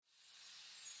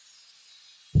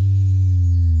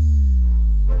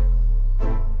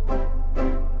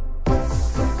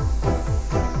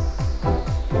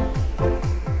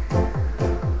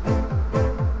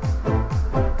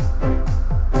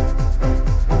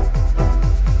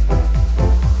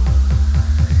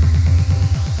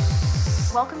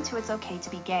to It's Okay to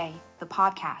Be Gay, the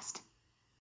podcast.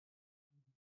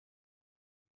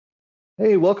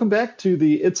 Hey, welcome back to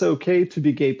the It's Okay to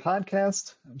Be Gay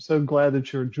podcast. I'm so glad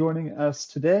that you're joining us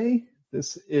today.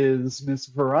 This is Miss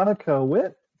Veronica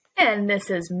Witt. And this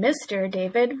is Mr.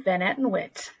 David Van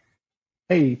Etten-Witt.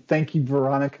 Hey, thank you,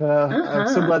 Veronica. I'm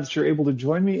so glad that you're able to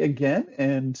join me again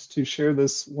and to share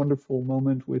this wonderful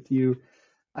moment with you.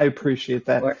 I appreciate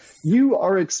that. You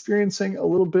are experiencing a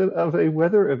little bit of a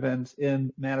weather event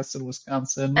in Madison,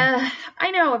 Wisconsin.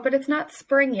 I know, but it's not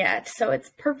spring yet, so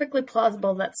it's perfectly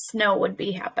plausible that snow would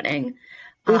be happening.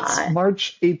 It's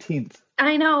March 18th.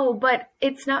 I know, but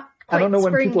it's not quite spring yet. I don't know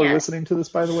when people are listening to this,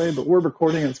 by the way, but we're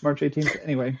recording and it's March 18th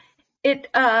anyway.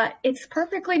 It's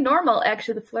perfectly normal,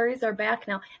 actually. The flurries are back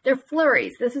now. They're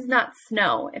flurries. This is not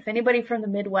snow. If anybody from the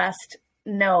Midwest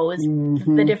knows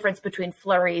the difference between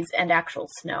flurries and actual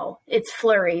snow. It's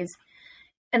flurries,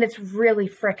 and it's really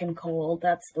frickin' cold.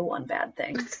 That's the one bad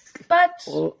thing. But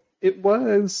well, it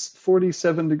was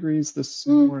 47 degrees this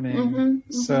morning,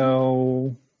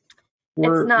 so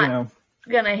we're it's not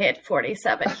gonna hit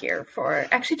 47 here for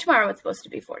actually tomorrow. It's supposed to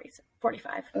be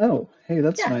 45. Oh, hey,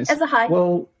 that's nice. As a high.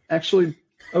 Well, actually,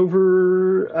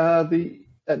 over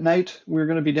at night, we're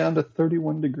going to be down to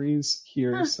 31 degrees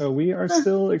here. So we are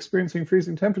still experiencing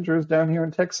freezing temperatures down here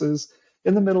in Texas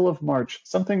in the middle of March.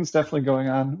 Something's definitely going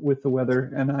on with the weather,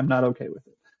 and I'm not okay with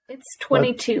it. It's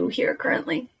 22 here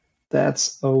currently.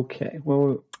 That's okay.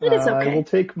 Well, it is okay. I will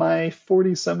take my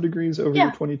 40-some degrees over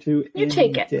your 22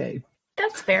 any day.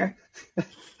 That's fair.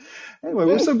 Anyway,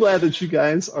 we're so glad that you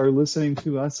guys are listening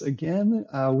to us again.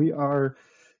 We are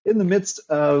in the midst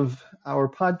of our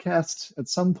podcast at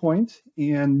some point,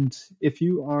 and if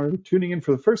you are tuning in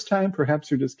for the first time, perhaps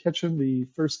you're just catching the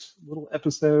first little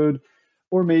episode,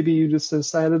 or maybe you just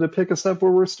decided to pick us up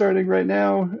where we're starting right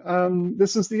now.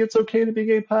 This is the It's Okay to Be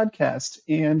Gay podcast,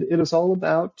 and it is all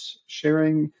about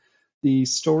sharing the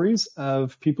stories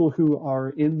of people who are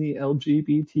in the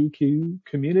LGBTQ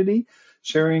community,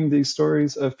 sharing the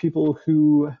stories of people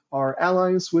who are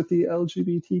allies with the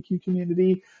LGBTQ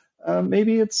community.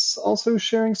 Maybe it's also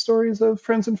sharing stories of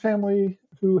friends and family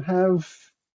who have,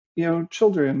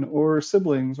 children or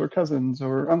siblings or cousins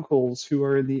or uncles who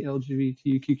are in the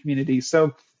LGBTQ community.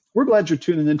 So we're glad you're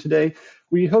tuning in today.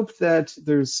 We hope that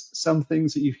there's some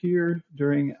things that you hear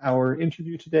during our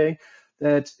interview today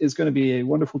that is going to be a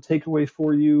wonderful takeaway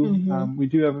for you. We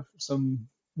do have some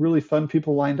really fun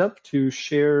people lined up to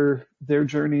share their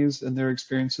journeys and their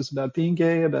experiences about being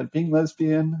gay, about being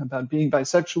lesbian, about being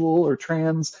bisexual or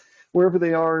trans, wherever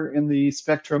they are in the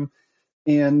spectrum.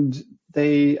 And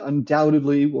they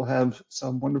undoubtedly will have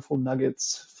some wonderful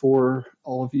nuggets for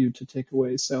all of you to take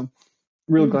away. So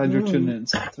real glad you're tuning in.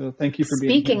 So thank you for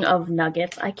being here. Speaking of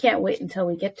nuggets, I can't wait until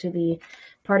we get to the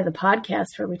part of the podcast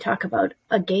where we talk about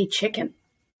a gay chicken.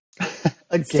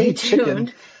 A gay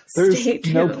chicken. There's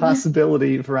no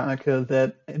possibility, Veronica,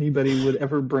 that anybody would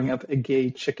ever bring up a gay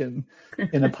chicken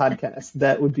in a podcast.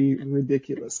 That would be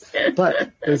ridiculous.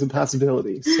 But there's a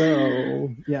possibility.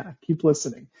 So, yeah, keep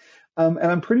listening. And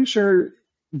I'm pretty sure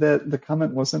that the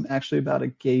comment wasn't actually about a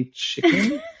gay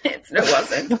chicken. It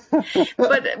wasn't.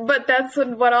 But that's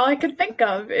what all I could think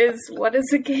of is, what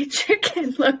does a gay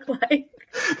chicken look like?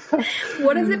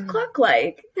 What does it look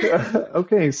like?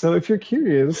 Okay, so if you're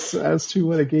curious as to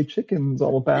what a gay chicken's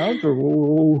all about,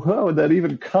 or how would that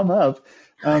even come up,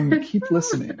 keep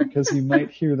listening, because you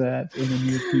might hear that in the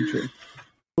near future.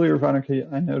 Earlier, Veronica,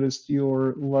 I noticed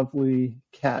your lovely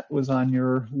cat was on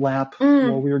your lap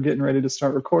while we were getting ready to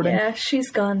start recording. Yeah,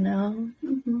 she's gone now.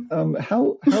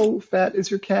 How fat is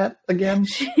your cat again?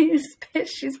 She's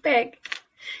big.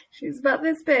 She's about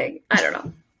this big. I don't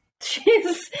know.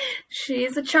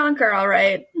 She's a chunker, all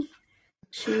right.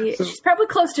 She's probably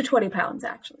close to 20 pounds,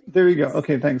 actually. There you go.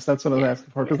 Okay, thanks. That's what I was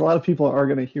asking for, because a lot of people are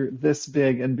going to hear it this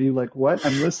big and be like, what?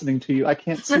 I'm listening to you. I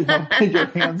can't see how big your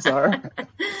hands are.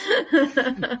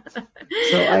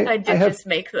 So I did just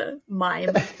make the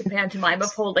pantomime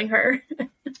of holding her.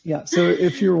 Yeah, so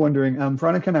if you're wondering,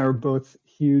 Veronica and I are both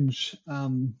huge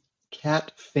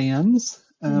cat fans.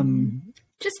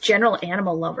 Just general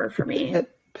animal lover for me.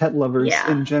 Pet lovers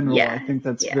in general. I think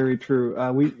that's very true.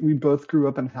 We both grew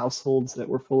up in households that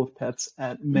were full of pets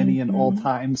at many and all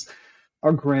times.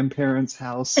 Our grandparents'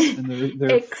 house and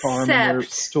their farm and their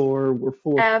store were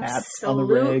full of cats on the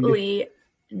reg. Absolutely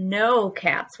no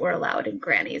cats were allowed in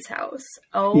Granny's house.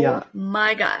 Oh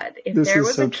my God. If there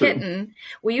was a kitten,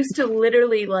 we used to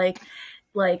literally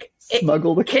like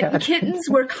Smuggle the cat. Kittens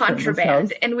were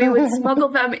contraband, and we would smuggle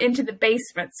them into the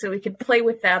basement so we could play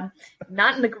with them,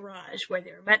 not in the garage where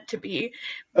they were meant to be,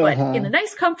 but in a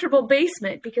nice, comfortable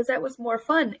basement, because that was more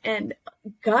fun. And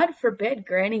God forbid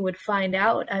Granny would find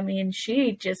out. I mean,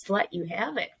 she just let you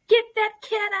have it. Get that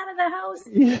cat out of the house.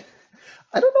 Yeah.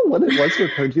 I don't know what it was with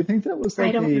her. Do you think that was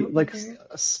like either.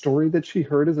 a story that she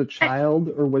heard as a child,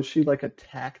 or was she like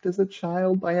attacked as a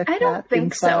child by a cat? I don't think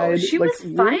inside? so. She was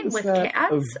fine with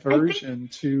cats. Aversion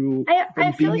to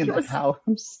I feel being like in the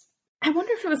house. I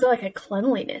wonder if it was like a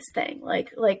cleanliness thing,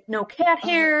 like no cat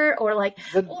hair, or or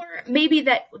maybe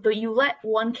that you let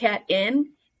one cat in,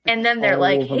 and then they're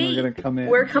like, "Hey,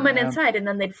 we're coming inside," and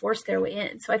then they'd force their way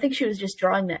in. So I think she was just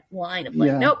drawing that line of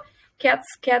nope. Cats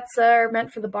are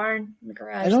meant for the barn and the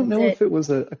garage. I don't know if it was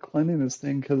a cleanliness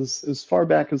thing, because as far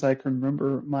back as I can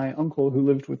remember, my uncle who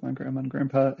lived with my grandma and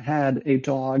grandpa had a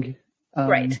dog.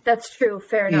 Right, that's true.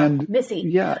 Fair enough. Missy.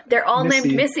 Yeah. They're all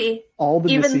named Missy. All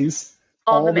the Missies.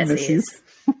 All the Missies.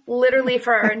 Literally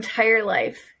for our entire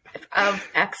life of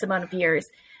X amount of years.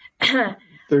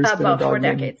 About 4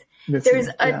 decades. There's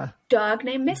a dog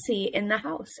named Missy in the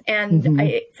house. And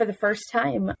I, for the first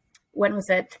time, when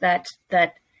was it that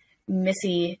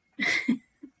Missy,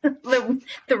 the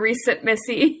recent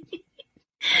Missy.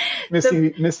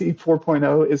 Missy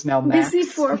 4.0 is now Max. Missy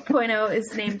 4.0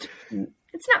 is named,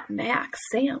 it's not Max,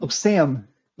 Sam. Oh, Sam.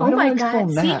 Oh my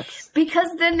God. See,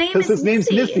 because the name is his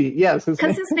name's Missy. Yes.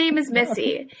 Because his name is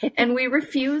Missy. And we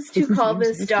refuse to call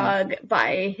this dog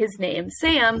by his name,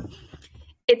 Sam.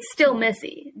 It's still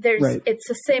Missy. It's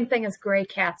the same thing as gray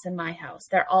cats in my house.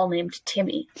 They're all named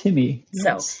Timmy. Timmy.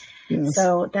 Yes.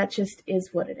 So that just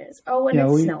is what it is. Oh, and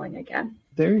it's snowing again.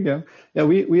 There you go. Yeah,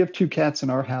 we have 2 cats in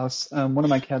our house. One of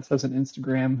my cats has an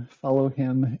Instagram. Follow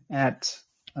him at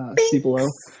see below.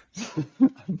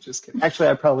 I'm just kidding. Actually,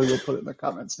 I probably will put it in the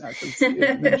comments now.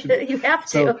 You have to.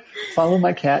 So follow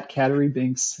my cat, Cattery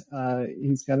Binks.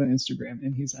 He's got an Instagram,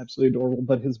 and he's absolutely adorable.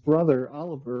 But his brother,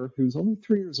 Oliver, who's only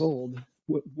 3 years old,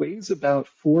 weighs about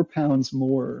 4 pounds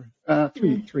more,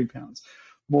 3 pounds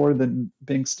more than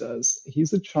Binks does.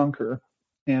 He's a chunker,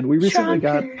 and we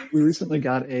recently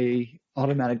got a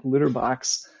automatic litter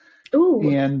box. Ooh.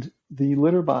 And the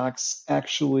litter box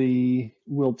actually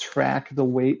will track the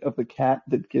weight of the cat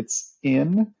that gets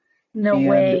in. No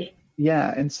way.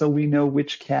 Yeah, and so we know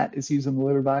which cat is using the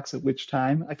litter box at which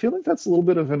time. I feel like that's a little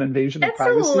bit of an invasion of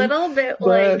privacy. It's a little bit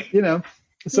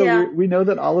So we know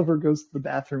that Oliver goes to the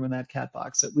bathroom in that cat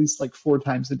box at least 4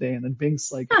 times a day, and then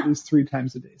Binks at least 3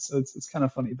 times a day. So it's kind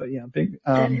of funny, but yeah,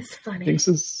 that is funny. Binks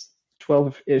is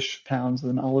 12-ish pounds,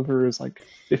 and Oliver is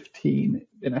 15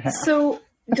 and a half. So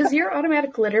does your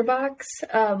automatic litter box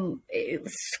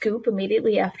scoop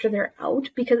immediately after they're out?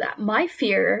 Because my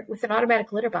fear with an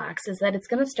automatic litter box is that it's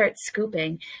going to start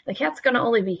scooping. The cat's going to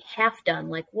only be half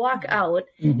done, walk out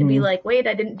and be like, wait,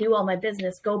 I didn't do all my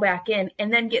business, go back in,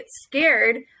 and then get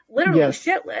scared, literally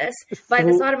shitless by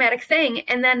this automatic thing,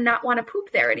 and then not want to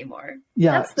poop there anymore.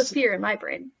 Yeah. That's the fear in my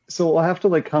brain. So I'll have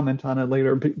to comment on it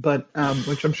later, but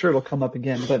which I'm sure it'll come up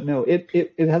again. But no,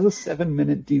 it has a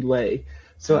 7-minute delay.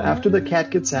 So after the cat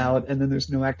gets out and then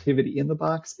there's no activity in the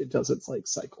box, it does its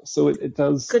cycle. So it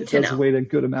does wait a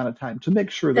good amount of time to make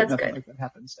sure that nothing like that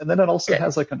happens. And then it also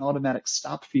has an automatic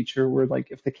stop feature where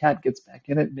if the cat gets back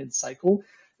in it mid-cycle,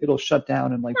 it'll shut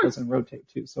down and doesn't rotate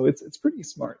too. So it's pretty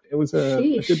smart. It was a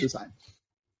good design.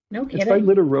 No kidding. It's by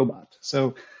Litter Robot.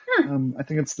 So I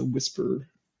think it's the Whisper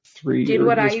 3. Dude,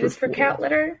 what I use for cat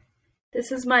litter?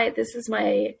 This is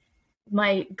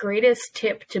my greatest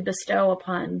tip to bestow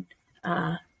upon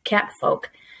cat folk.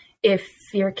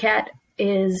 If your cat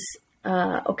is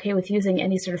okay with using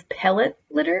any sort of pellet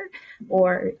litter,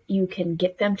 or you can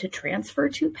get them to transfer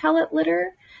to pellet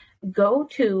litter, don't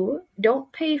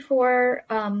pay for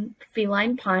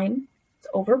feline pine. It's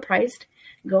overpriced.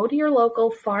 Go to your local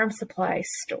farm supply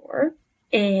store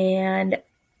and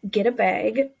get a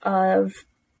bag of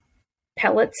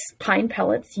pine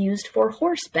pellets used for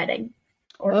horse bedding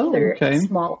or other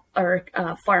small or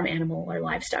farm animal or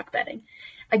livestock bedding.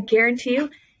 I guarantee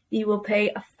you will pay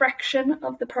a fraction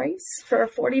of the price for a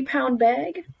 40-pound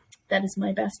bag. That is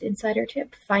my best insider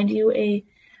tip. Find you a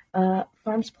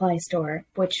farm supply store,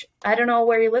 which I don't know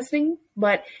where you're listening,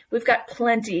 but we've got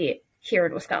plenty here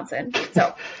in Wisconsin.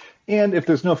 So, and if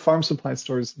there's no farm supply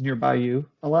stores nearby you,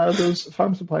 a lot of those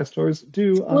farm supply stores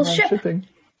do online shipping.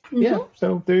 Mm-hmm. Yeah,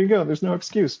 so there you go. There's no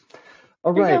excuse.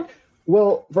 All right.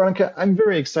 Well, Veronica, I'm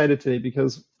very excited today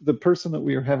because the person that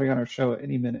we are having on our show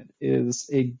any minute is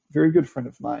a very good friend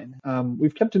of mine.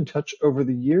 We've kept in touch over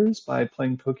the years by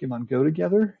playing Pokemon Go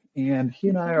together, and he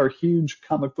and I are huge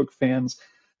comic book fans.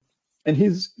 And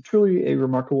he's truly a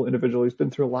remarkable individual. He's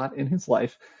been through a lot in his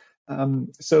life.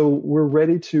 So we're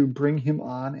ready to bring him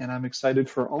on, and I'm excited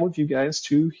for all of you guys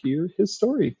to hear his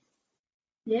story.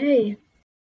 Yay.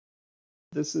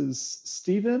 This is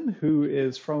Stephen, who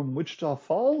is from Wichita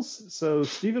Falls. So,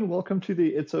 Stephen, welcome to the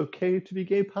It's Okay to Be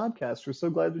Gay podcast. We're so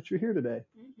glad that you're here today.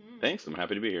 Thanks. I'm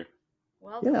happy to be here.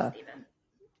 Welcome, Yeah.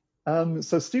 Stephen.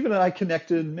 So Stephen and I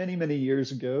connected many, many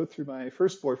years ago through my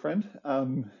first boyfriend.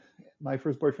 My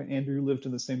first boyfriend, Andrew, lived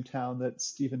in the same town that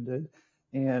Stephen did.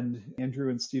 And Andrew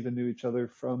and Stephen knew each other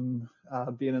from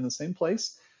being in the same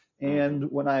place. And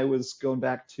when I was going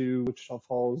back to Wichita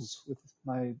Falls with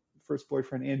my first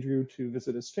boyfriend, Andrew, to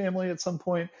visit his family at some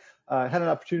point, I had an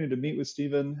opportunity to meet with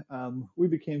Stephen. We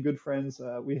became good friends.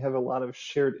 We have a lot of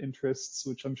shared interests,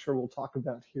 which I'm sure we'll talk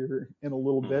about here in a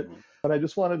little bit. But I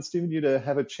just wanted, Stephen, you to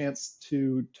have a chance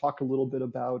to talk a little bit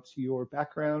about your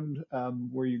background,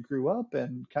 where you grew up,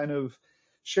 and kind of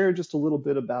share just a little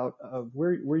bit about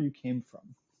where you came from.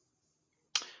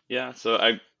 Yeah, so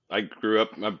I grew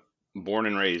up, I'm born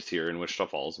and raised here in Wichita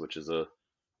Falls, which is a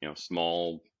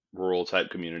small rural type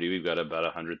community. We've got about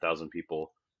 100,000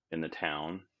 people in the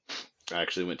town. I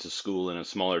actually went to school in a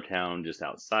smaller town just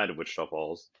outside of Wichita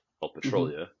Falls called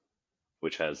Petrolia,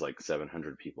 which has like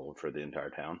 700 people for the entire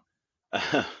town,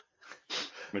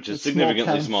 which is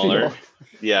significantly smaller.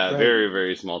 Yeah, Right. very,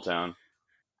 very small town.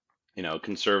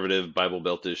 Conservative Bible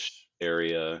Beltish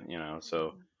area,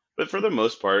 so, but for the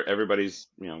most part, everybody's,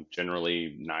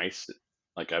 generally nice.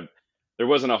 There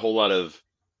wasn't a whole lot of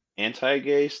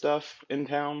anti-gay stuff in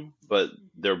town, but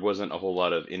there wasn't a whole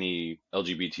lot of any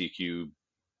LGBTQ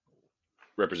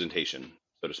representation,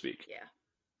 so to speak. Yeah.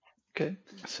 Okay.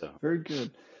 So Very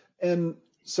good. And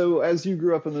so as you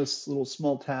grew up in this little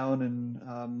small town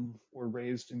and were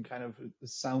raised in kind of, it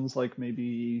sounds like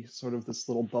maybe sort of this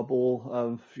little bubble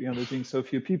of, there being so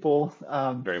few people.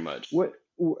 very much.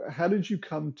 How did you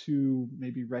come to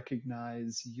maybe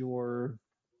recognize your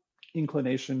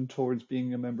inclination towards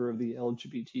being a member of the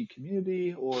LGBT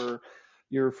community, or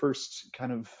your first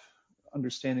kind of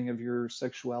understanding of your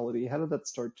sexuality? How did that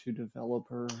start to develop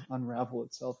or unravel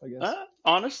itself, I guess?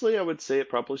 Honestly, I would say it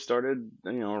probably started,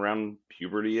 around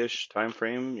puberty-ish time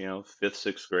frame, 5th,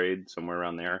 6th grade, somewhere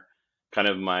around there. Kind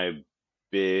of my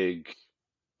big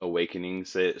awakening,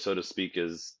 so to speak,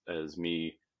 as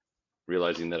me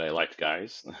realizing that I liked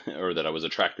guys or that I was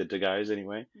attracted to guys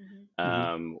anyway,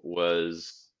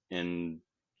 was in,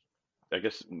 I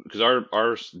guess, because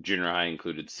our junior high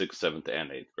included 6th, 7th, and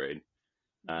 8th grade.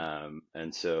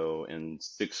 And so in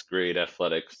 6th grade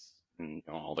athletics, and,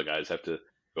 all the guys have to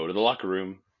go to the locker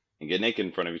room and get naked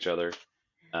in front of each other.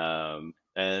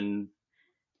 And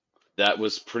that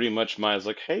was pretty much I was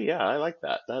like, hey, yeah, I like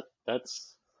that.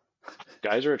 That's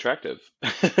guys are attractive.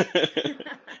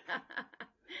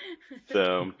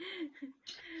 So,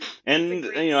 and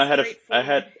I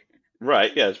had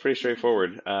right, yeah, it's pretty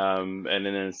straightforward. And then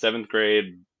in 7th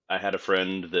grade, I had a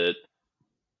friend that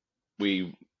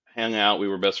we hung out. We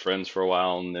were best friends for a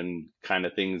while, and then kind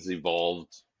of things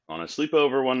evolved on a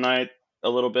sleepover one night a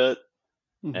little bit.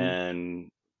 And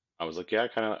I was like, yeah,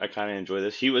 I kind of enjoy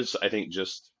this. He was, I think,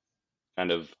 just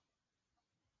kind of,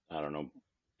 I don't know,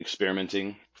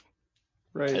 experimenting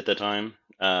at the time.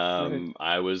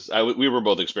 We were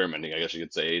both experimenting, I guess you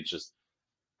could say. It's just,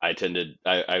 I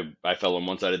fell on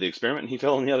one side of the experiment, and he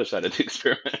fell on the other side of the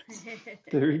experiment.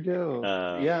 There you go.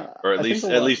 Yeah, or at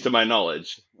least to my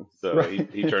knowledge. So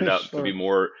he turned out to be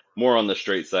more on the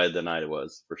straight side than I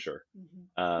was, for sure.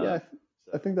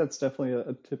 I think that's definitely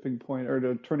a tipping point or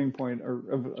a turning point or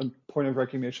a point of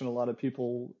recognition. A lot of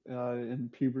people in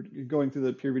puberty, going through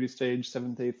the puberty stage,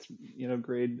 7th, 8th,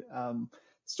 grade,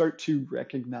 start to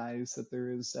recognize that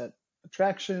there is that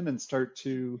attraction and start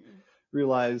to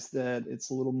realize that it's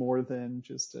a little more than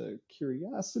just a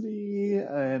curiosity.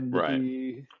 And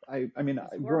growing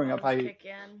up, growing up, I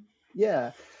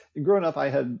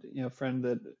had, a friend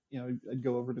that, I'd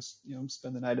go over to,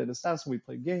 spend the night at his house, and we'd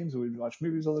play games and we'd watch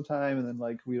movies all the time. And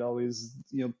then we'd always,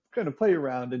 kind of play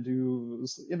around and do, it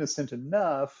was innocent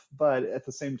enough, but at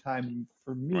the same time,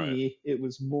 for me, it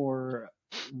was more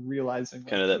realizing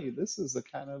kind of that, hey, this is the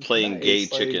kind of playing gay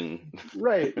chicken.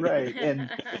 Right. And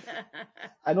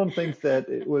I don't think that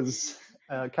it was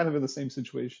kind of in the same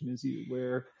situation as you,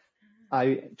 where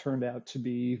I turned out to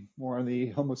be more on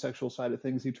the homosexual side of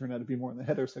things. He turned out to be more on the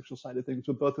heterosexual side of things.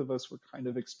 But both of us were kind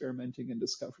of experimenting and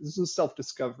discovery. This is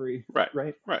self-discovery,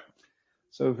 right?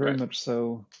 So very much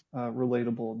so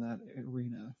relatable in that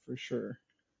arena for sure.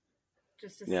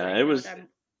 Just it was.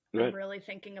 I'm really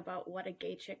thinking about what a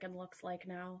gay chicken looks like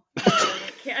now.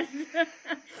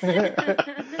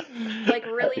 Like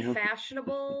really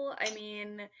fashionable. I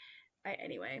mean,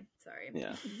 Anyway, sorry.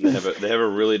 Yeah, they have a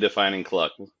really defining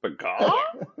cluck. Pagaw?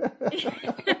 Yeah.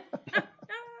 Exactly.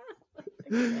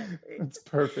 That's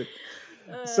perfect.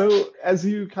 So, as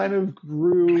you kind of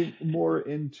grew more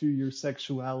into your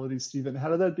sexuality, Stephen, how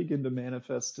did that begin to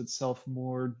manifest itself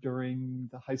more during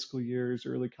the high school years,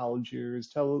 early college years?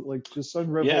 Just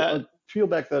unravel, Yeah, peel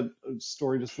back that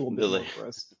story just a little bit the more for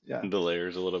us. Yeah. the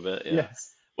layers a little bit. Yeah.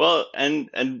 Yes. Well, and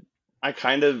I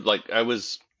kind of like I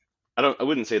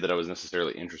wouldn't say that I was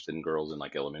necessarily interested in girls in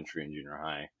like elementary and junior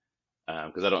high,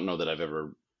 because I don't know that I've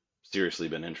ever seriously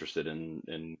been interested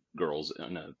in girls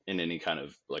in any kind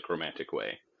of like romantic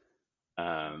way.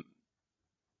 Um,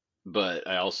 but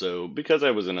I also, because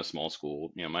I was in a small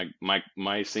school,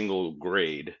 my single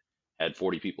grade had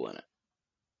 40 people in it,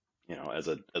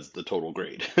 as the total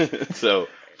grade. So,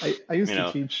 I used you to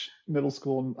know, teach middle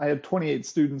school, and I had 28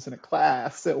 students in a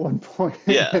class at one point,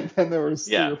 yeah, and then there was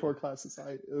three yeah. or four classes.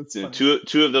 It's You know, funny.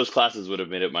 two of those classes would have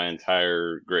made it my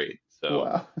entire grade.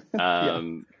 So,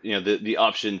 Wow. Yeah. the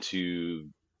option to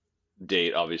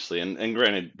date, obviously, and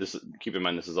granted, keep in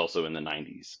mind this is also in the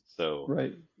 90s. So,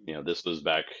 Right. this was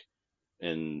back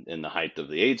in the height of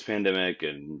the AIDS pandemic,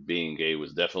 and being gay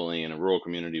was definitely in a rural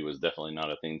community was definitely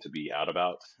not a thing to be out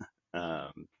about.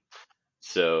 Um,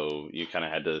 so you kind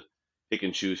of had to pick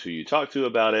and choose who you talk to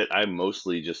about it. I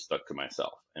mostly just stuck to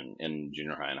myself in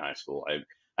junior high and high school.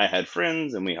 I had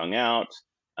friends and we hung out.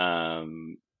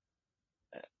 Um,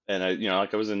 and I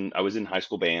was in high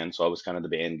school band, so I was kind of the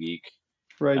band geek.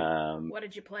 Right. Um, What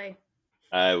did you play?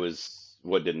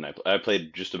 what didn't I play? I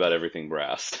played just about everything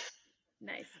brass.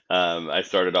 Nice. I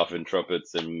started off in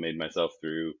trumpets and made myself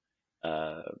through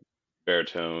uh,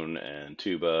 baritone and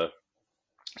tuba,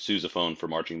 sousaphone for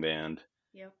marching band.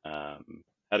 Yep.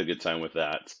 Had a good time with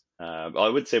that. I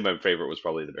would say my favorite was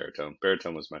probably the baritone.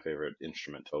 Baritone was my favorite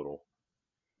instrument total.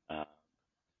 Uh,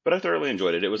 but I thoroughly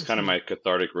enjoyed it. It was kind of my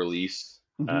cathartic release.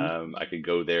 Hmm. I could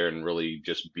go there and really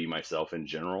just be myself in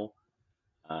general.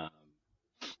 Um,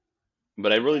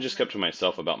 but I really just kept to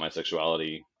myself about my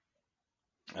sexuality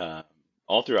uh,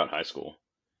 all throughout high school.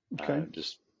 Okay.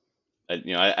 Just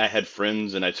I had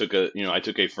friends, and I took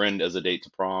a friend as a date to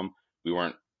prom. We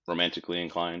weren't romantically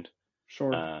inclined,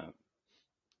 Sure. uh,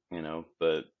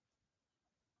 but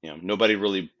nobody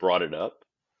really brought it up.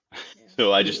 Yeah.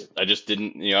 So I just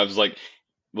didn't, I was like,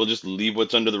 we'll just leave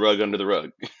what's under the rug,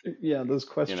 Yeah, those you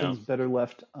know. questions better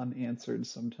left unanswered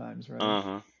sometimes, right?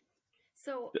 Uh-huh.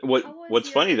 So, how was What's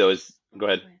funny your? though is, Oh, go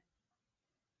ahead.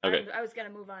 go ahead. Okay. I was gonna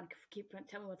move on.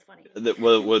 Tell me what's funny.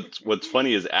 What's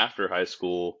funny is after high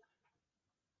school,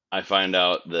 I find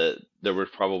out that there were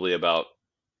probably about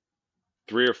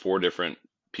 3 or 4 different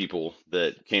people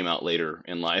that came out later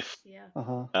in life, Yeah.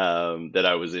 Uh-huh.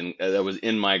 that was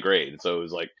in my grade. So it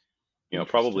was like,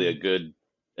 probably a Interesting. good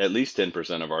at least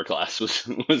 10% of our class was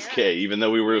Yeah. gay, even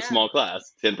though we were a Yeah. small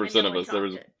class. And 10% no of one us, there talked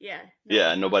was, it. Yeah. No yeah,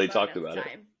 one and talked nobody about it talked at the about it.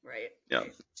 time. Right. Yeah.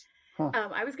 Right. Huh.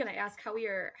 I was gonna ask how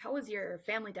was your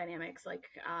family dynamics like?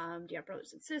 Do you have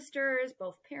brothers and sisters?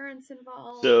 Both parents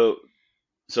involved?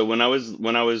 So, when I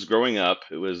was growing up,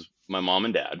 it was my mom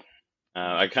and dad.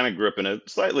 I Hmm. kind of grew up in a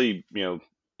slightly,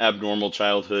 abnormal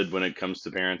childhood when it comes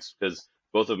to parents because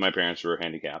both of my parents were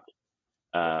handicapped.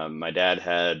 Okay. My dad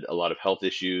had a lot of health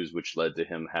issues, which led to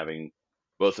him having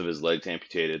both of his legs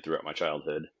amputated throughout my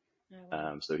childhood. Oh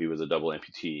wow. So he was a double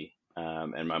amputee.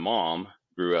 And my mom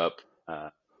grew up.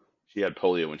 She had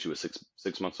polio when she was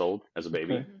 6 months old as a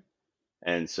baby, Okay. Hmm.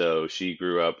 and so she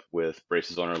grew up with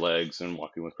braces on her legs and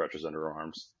walking with crutches under her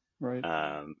arms. Right.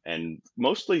 And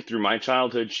mostly through my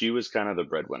childhood, she was kind of the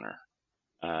breadwinner.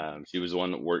 She was the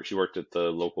one that worked. She worked at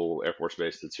the local Air Force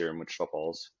base that's here in Wichita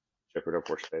Falls, Shepherd Air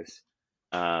Force Base.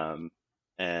 Um,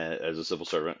 and as a civil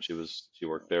servant, she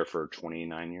worked there for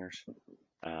 29 years.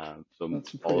 So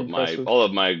That's pretty impressive. all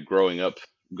of my growing up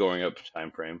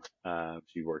time frame,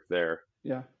 she worked there.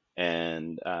 Yeah.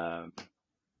 And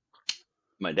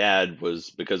my dad was,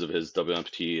 because of his double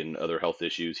amputee and other health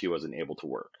issues, he wasn't able to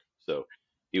work. So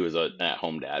he was an Hmm.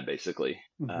 at-home dad basically.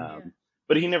 Hmm. Yeah.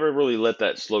 But he never really let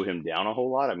that slow him down a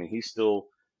whole lot. I mean,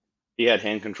 he had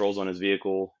hand controls on his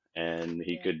vehicle, and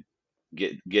he Yeah. could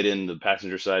get in the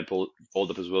passenger side, fold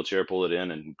up his wheelchair, pull it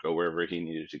in, and go wherever he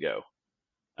needed to go.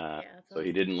 Yeah. That's So he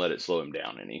awesome. didn't let it slow him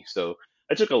down any. So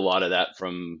I took a lot of that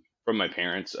from my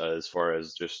parents, as far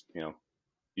as just, you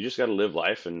just got to live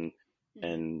life Hmm.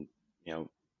 and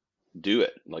do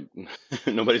it. Like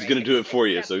nobody's Right. gonna do it for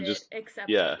you. So Accept it. just, Accept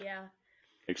it. yeah, Yeah.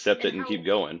 accept And it and keep how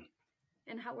going.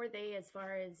 were they as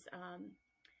far as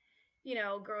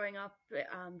growing up?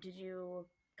 Did you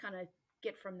kind of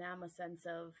get from them a sense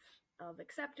of of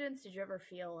acceptance? Did you ever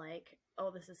feel like,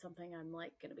 oh, this is something I'm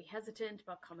like going to be hesitant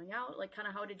about coming out? Like, kind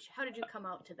of how did you come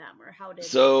out to them, or how did?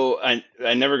 So I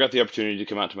never got the opportunity to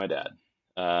come out to my dad.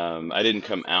 I didn't I'm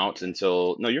come sorry. out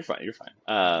until no, you're fine, you're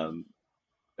fine.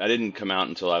 I didn't come out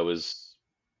until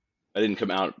I didn't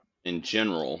come out in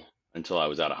general until I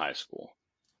was out of high school.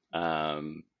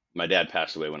 My dad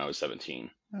passed away when I was 17.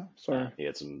 Oh, sorry. He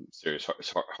had some serious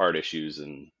heart issues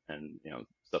and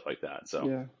stuff like that.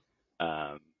 So,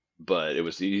 Yeah. but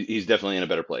he's definitely in a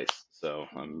better place. So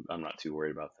I'm not too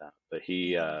worried about that. But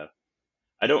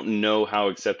I don't know how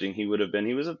accepting he would have been.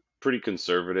 He was a pretty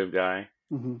conservative guy,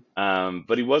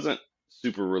 but he wasn't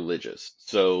super religious.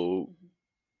 So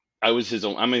I was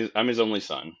I'm his only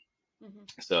son.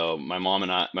 So my mom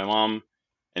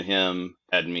and him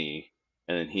had me,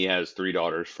 and then he has 3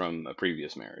 daughters from a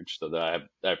previous marriage. So that I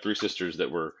have 3 sisters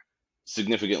that were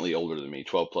significantly older than me,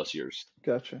 12 plus years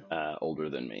Gotcha. older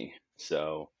than me.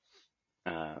 So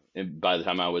and by the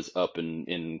time I was up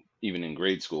in even in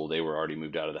grade school, they were already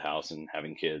moved out of the house and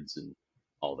having kids and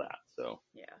all that. So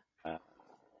Yeah. So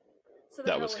then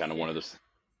that how was kind of one of those.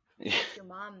 with your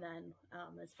mom then,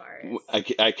 as far as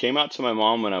I came out to my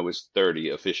mom when I was 30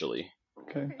 officially.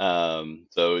 Okay.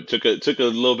 So it took a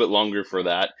little bit longer for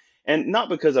that, and not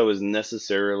because I was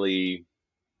necessarily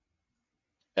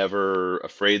ever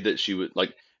afraid that she would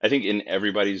like. I think in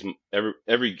every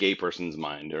gay person's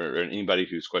mind, or anybody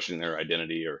who's questioning their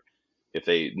identity, or if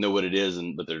they know what it is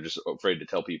but they're just afraid to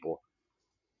tell people,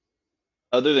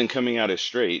 other than coming out as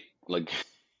straight, like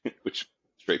which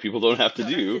straight people don't have to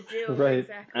don't do. have to do Right.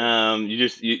 exactly. You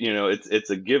just it's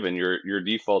a given. Your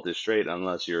default is straight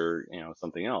unless you're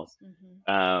something else.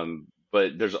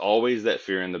 But there's always that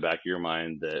fear in the back of your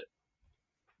mind that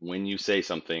when you say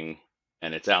something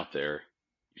and it's out there,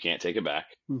 you can't take it back,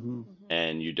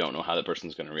 and you don't know how that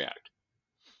person's going to react.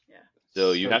 Yeah.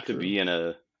 So you So have to true. be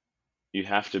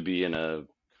in a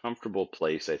comfortable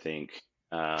place, I think,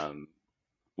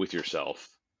 with yourself,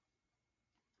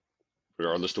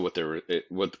 regardless to what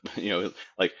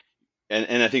like.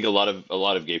 And I think a lot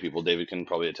of gay people, David can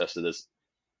probably attest to this.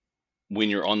 When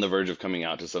you're on the verge of coming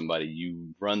out to somebody,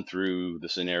 you run through the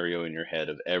scenario in your head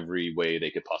of every way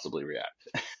they could possibly react,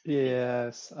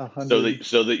 Yes, so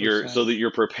that 100%.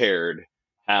 you're prepared.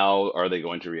 How are they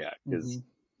going to react? Because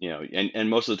and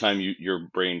most of the time, your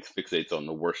brain fixates on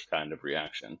the worst kind of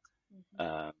reaction.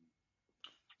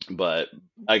 But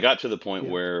I got to the point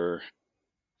Yeah. where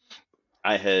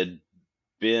I had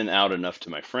been out enough to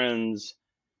my friends,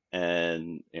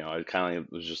 and I kind of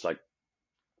was just like,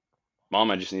 Mom,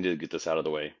 I just needed to get this out of the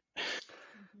way.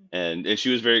 And she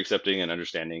was very accepting and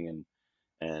understanding,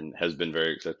 and has been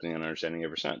very accepting and understanding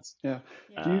ever since. Yeah.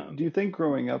 Do you think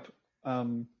growing up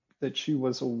that she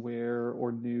was aware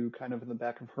or knew kind of in the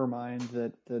back of her mind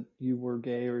that you were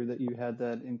gay or that you had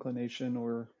that inclination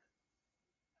or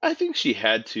I think she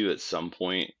had to at some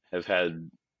point have had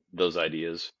those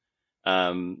ideas.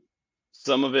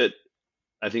 Some of it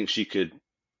I think she could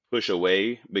push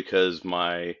away because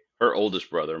her oldest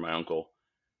brother, my uncle,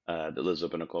 that lives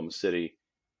up in Oklahoma City,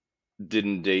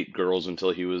 didn't date girls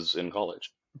until he was in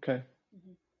college, okay.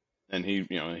 and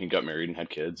he got married and had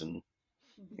kids, and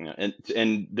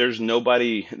and there's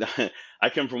nobody. I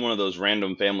come from one of those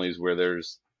random families where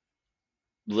there's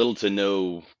little to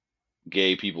no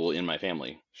gay people in my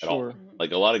family at all. Sure.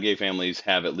 Like a lot of gay families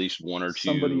have at least one or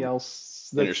Somebody two else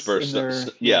that's in interspersed. there.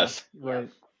 Yes, Right.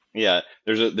 yeah.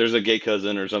 There's a gay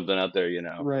cousin or something out there,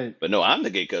 Right. But no, I'm the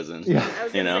gay cousin. Yeah. I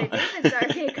was gonna say David's our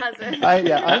gay cousin.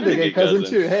 I'm the gay cousin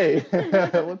too. Hey,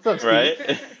 what's up, Steve?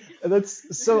 Right?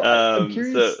 That's so. I'm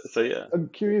curious. So yeah. I'm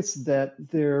curious that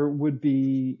there would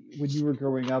be when you were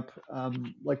growing up,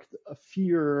 like a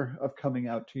fear of coming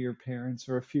out to your parents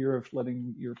or a fear of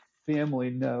letting your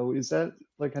family know. Is that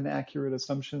like an accurate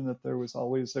assumption that there was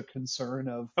always a concern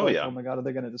of Oh like, yeah. oh my God, are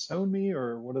they going to disown me,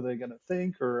 or what are they going to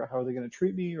think, or how are they going to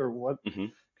treat me, or what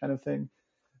kind of thing?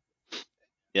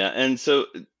 Yeah, and so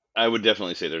I would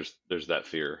definitely say there's that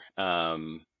fear.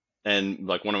 And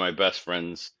like one of my best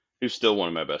friends, who's still one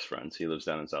of my best friends, he lives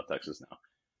down in South Texas now.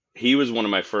 He was one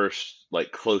of my first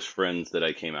like close friends that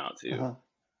I came out to.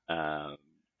 And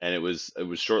it was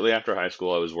shortly after high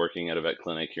school. I was working at a vet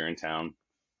clinic here in town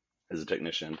as a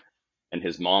technician, and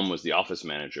his mom was the office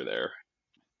manager there.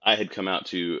 I had come out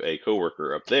to a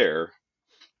coworker up there,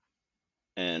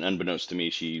 and unbeknownst to me,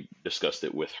 she discussed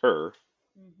it with her,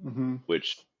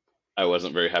 which I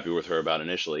wasn't very happy with her about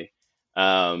initially.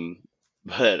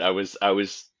 But I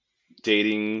was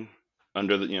dating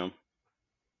under the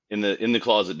in the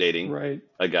closet dating Right.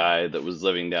 a guy that was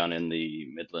living down in the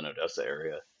Midland, Odessa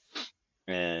area,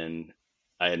 and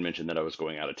I had mentioned that I was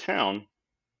going out of town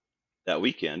that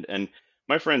weekend, and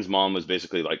my friend's mom was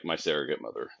basically like my surrogate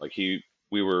mother. Like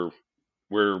we were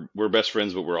we're best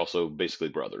friends, but we're also basically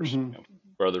brothers, Hmm.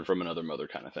 brother from another mother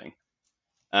kind of thing.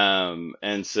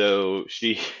 And so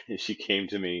she she came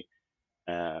to me,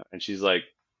 and she's like,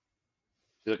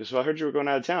 so I heard you were going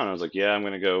out of town. I was like, yeah, I'm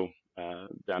gonna go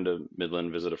down to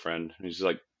Midland visit a friend. And she's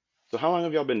like, so how long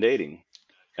have y'all been dating?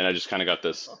 And I just kind of got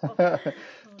this, Oh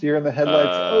Deer in the no. headlights.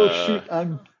 Oh uh, shoot,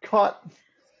 I'm caught.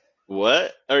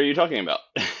 what are you talking about?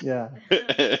 Yeah.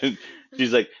 And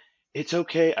she's like, it's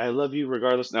okay. I love you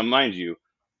regardless. Now, mind you,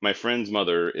 my friend's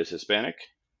mother is Hispanic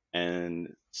and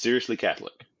seriously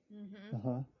Catholic. Hmm.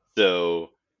 Uh-huh. So,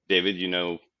 David, you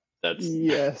know, that's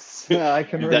Yes, I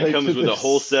can that relate to comes with a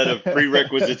whole this. set of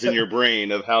prerequisites in your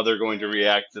brain of how they're going to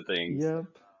react to things. Yep.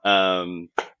 Um,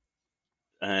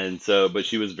 and so, but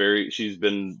she's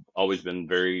been always been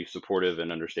very supportive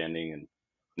and understanding and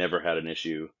never had an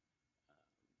issue.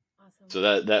 Awesome.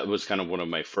 So that was kind of one of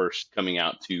my first coming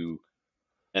out to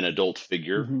an adult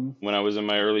figure Hmm. when I was in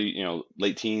my early,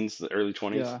 late teens, the early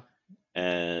 20s. Yeah, that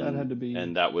And had to be.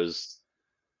 and it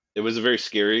was a very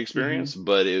scary Hmm. experience,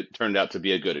 but it turned out to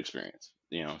be a good experience,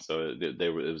 so it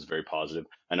was very positive.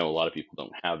 I know a lot of people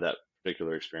don't have that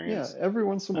particular Yeah, experience. every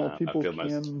once in a while, I people feel my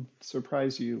can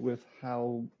surprise you with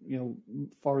how,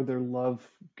 far their love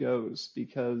goes,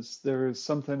 because there is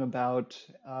something about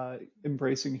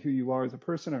embracing who you are as a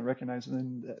person and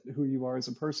recognizing that who you are as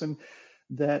a person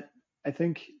that I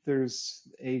think there's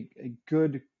a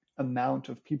good amount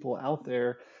of people out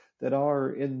there that are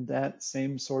in that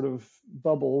same sort of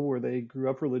bubble where they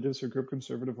grew up religious or grew up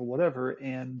conservative or whatever,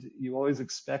 and you always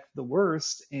expect the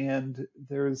worst, and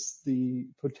there's the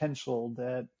potential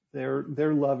that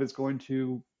their love is going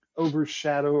to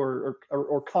overshadow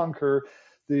or conquer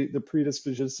the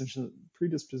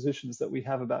predispositions that we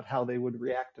have about how they would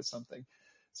react to something.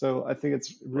 So I think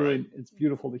right. it's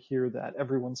beautiful to hear that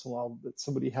every once in a while that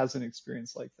somebody has an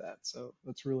experience like that. So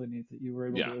that's really neat that you were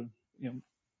able Yeah. to,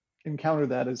 encounter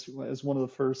that as one of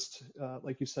the first,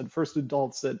 like you said, first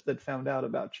adults that found out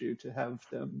about you, to have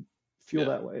them feel Yeah.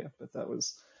 that way. But that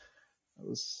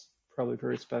was probably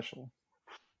very special.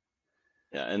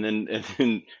 Yeah. And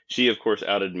then she of course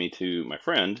outed me to my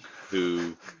friend,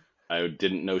 who I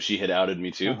didn't know she had outed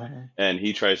me to. Uh-huh. And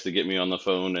he tries to get me on the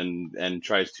phone and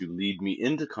tries to lead me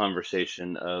into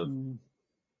conversation of,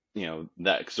 Mm,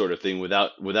 that sort of thing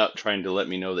without trying to let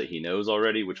me know that he knows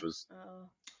already, which was, Oh.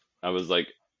 I was like,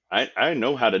 I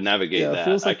know how to navigate yeah, it that.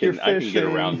 feels I like you're can get fishing.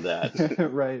 around that.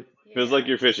 Right. Feels like Yeah.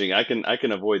 you're fishing. I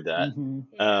can avoid that. Hmm.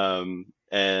 Yeah.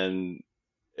 And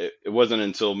it wasn't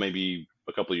until maybe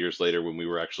a couple of years later when we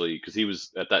were actually, because he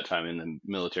was at that time in the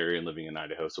military and living in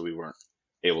Idaho, so we weren't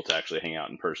able to actually hang out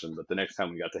in person. But the next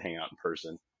time we got to hang out in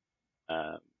person,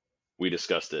 uh, we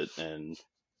discussed it, and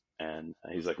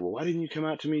he's like, "Well, why didn't you come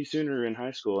out to me sooner in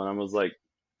high school?" And I was like,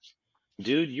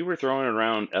 "Dude, you were throwing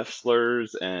around F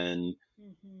slurs and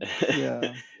Hmm. Yeah.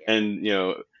 Yeah.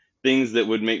 and things that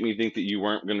would make me think that you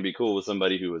weren't going to be cool with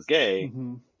somebody who was gay."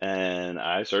 Hmm. And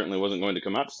I certainly wasn't going to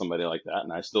come out to somebody like that.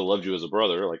 And I still loved you as a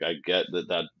brother. Like, I get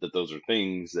that those are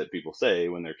things that people say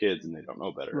when they're kids and they don't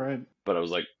know better. Right. But I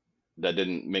was like, that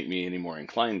didn't make me any more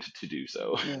inclined to do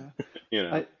so. Yeah. you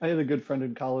know? I had a good friend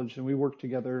in college, and we worked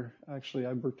together. Actually,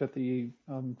 I worked at the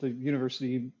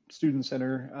university student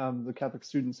center, the Catholic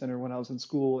student center, when I was in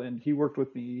school, and he worked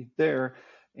with me there.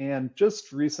 And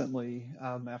just recently,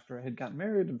 after I had gotten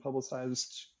married and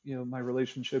publicized, my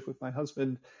relationship with my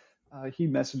husband, he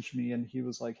messaged me and he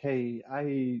was like, "Hey,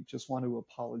 I just want to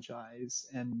apologize.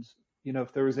 And,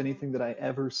 if there was Oh. anything that I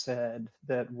ever said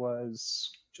that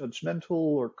was judgmental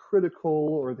or critical,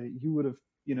 or that you would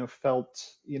have, felt,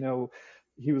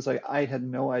 he was like, I had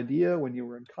no idea when you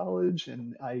were in college.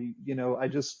 And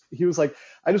he was like,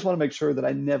 I just want to make sure that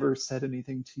I never said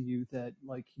anything to you that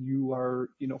like you are,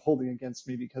 holding against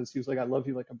me, because he was like, I love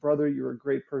you like a brother. You're a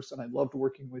great person. I loved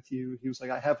working with you. He was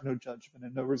like, I have no judgment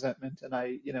and no resentment. And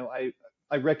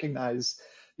I recognize,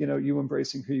 you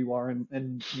embracing who you are,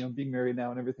 and, being married now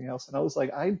and everything else. And I was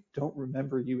like, I don't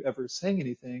remember you ever saying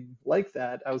anything like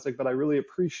that. I was like, but I really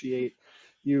appreciate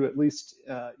you at least,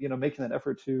 making that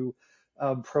effort to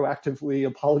proactively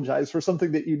apologize for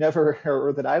something that you never,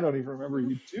 or that I don't even remember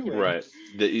you doing. Right.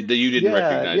 That you didn't Yeah,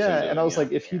 recognize him yeah. And I doing. was Yeah.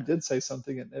 like, if he Yeah. did say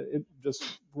something, it just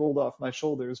rolled off my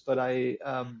shoulders. But I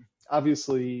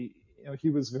obviously, he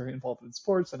was very involved in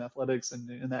sports and athletics and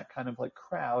in that kind of like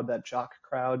crowd, that jock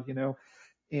crowd,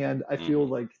 and I feel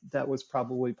Hmm. like that was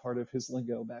probably part of his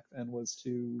lingo back then, was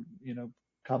to,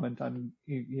 comment on,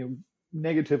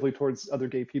 negatively towards other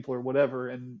gay people or whatever.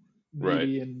 And Right.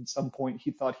 maybe in some point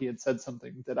he thought he had said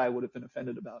something that I would have been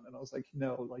offended about. And I was like,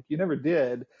 no, like you never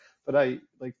did. But I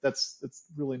like that's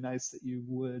really nice that you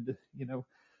would,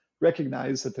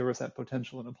 recognize that there was that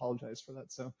potential and apologize for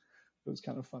that. So it was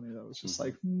kind of funny that I was just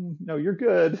like, no, you're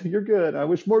good. You're good. I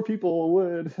wish more people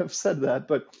would have said that,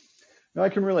 but no, I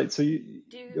can relate. So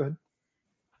go ahead.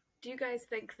 Do you guys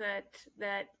think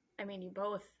that I mean, you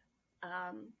both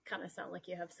kind of sound like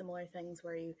you have similar things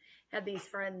where you had these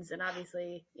friends, and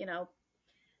obviously,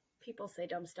 people say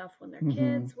dumb stuff when they're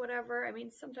kids, whatever. I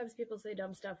mean, sometimes people say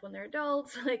dumb stuff when they're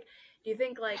adults. Like, do you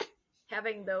think like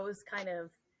having those kind of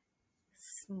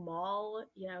small,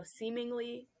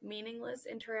 seemingly meaningless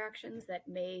interactions that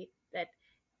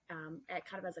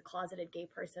kind of as a closeted gay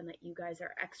person that you guys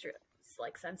are extra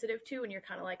like sensitive to, and you're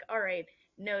kind of like, all right,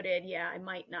 noted. Yeah, I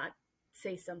might not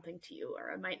say something to you,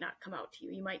 or I might not come out to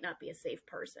you. You might not be a safe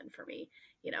person for me.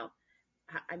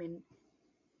 I mean,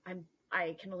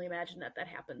 I can only imagine that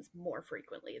happens more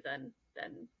frequently than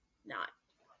not,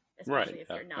 especially Right. if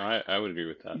you're not. I would agree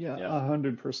with that. Yeah, Yeah.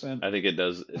 100%. I think it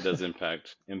does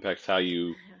impact how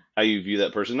you view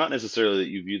that person. Not necessarily that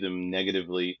you view them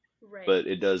negatively, Right. but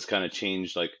it does kind of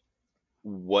change like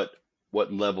what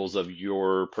levels of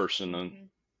your person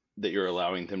that you're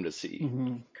allowing them to see.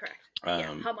 Correct.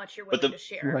 Yeah, how much you're but willing to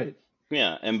share. Right.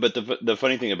 Yeah, but the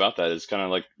funny thing about that is kind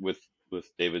of like with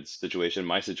David's situation.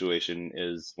 My situation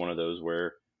is one of those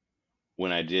where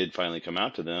when I did finally come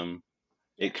out to them,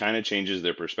 it kind of changes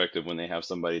their perspective when they have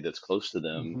somebody that's close to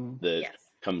them that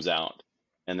comes out,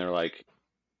 and they're like,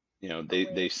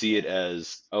 they see it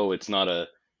as, oh,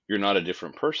 you're not a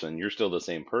different person. You're still the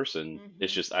same person.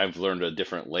 It's just I've learned a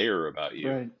different layer about you.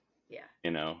 Right.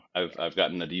 Yeah. I've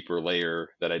gotten a deeper layer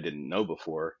that I didn't know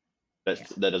before.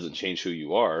 That doesn't change who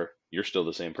you are. You're still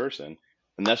the same person.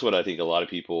 And that's what I think a lot of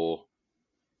people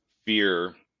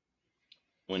fear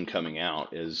when coming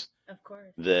out is Of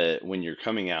course. that when you're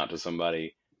coming out to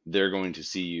somebody, they're going to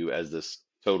see you as this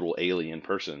total alien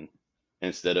person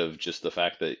instead of just the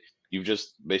fact that you've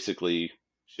just basically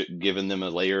given them a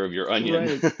layer of your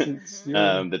onion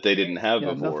that they didn't have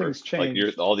before. Nothing's changed.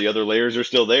 Like all the other layers are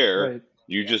still there. Right.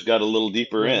 You just got a little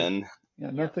deeper in. Yeah,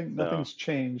 nothing's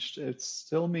changed. It's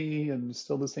still me and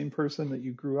still the same person that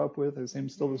you grew up with,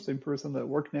 still the same person that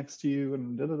worked next to you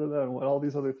and and all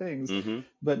these other things.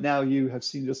 But now you have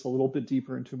seen just a little bit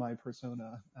deeper into my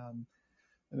persona. And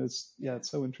it's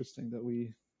so interesting that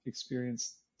we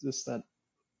experience just that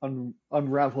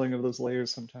unraveling of those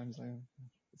layers sometimes.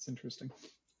 It's interesting.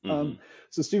 So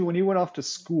Steve, when you went off to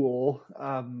school,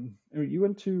 you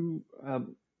went to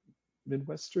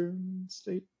Midwestern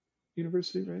State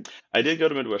University, right? I did go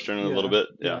to Midwestern a little bit.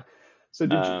 Yeah. So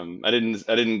did I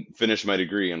didn't finish my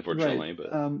degree, unfortunately.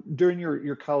 Right. But during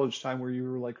your college time, where you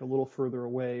were like a little further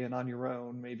away and on your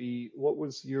own, maybe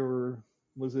was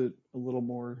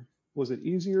it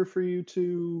easier for you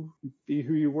to be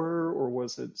who you were, or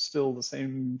was it still the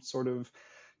same sort of,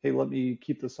 hey, let me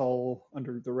keep this all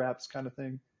under the wraps kind of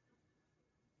thing?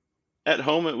 At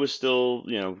home, it was still,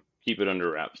 keep it under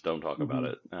wraps, don't talk about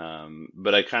it.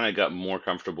 But I kind of got more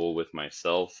comfortable with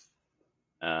myself,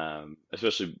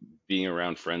 especially being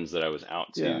around friends that I was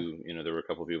out to. There were a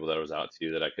couple of people that I was out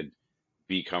to that I could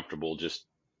be comfortable just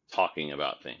talking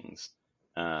about things,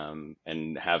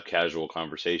 and have casual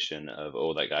conversation of,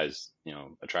 oh, that guy's,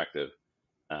 attractive,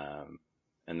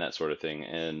 and that sort of thing.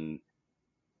 And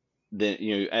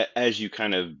then, as you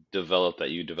kind of develop that,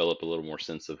 you develop a little more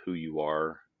sense of who you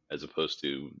are, as opposed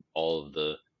to all of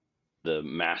the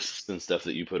masks and stuff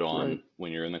that you put on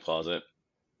when you're in the closet.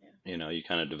 You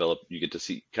kind of develop, you get to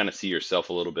see yourself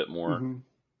a little bit more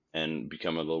and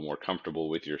become a little more comfortable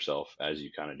with yourself as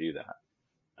you kind of do that.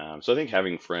 So I think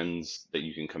having friends that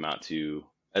you can come out to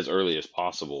as early as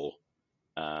possible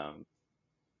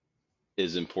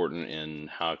is important in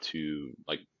how to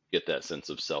like get that sense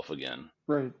of self again,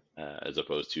 right? As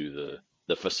opposed to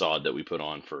the facade that we put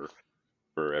on for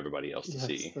everybody else to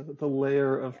see. The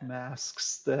layer of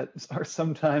masks that are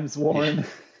sometimes worn.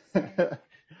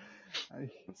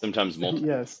 Sometimes multiple.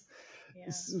 Yes. Yeah.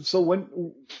 So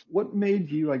what made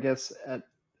you, I guess,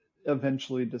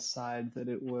 eventually decide that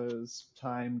it was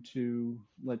time to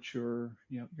let your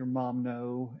mom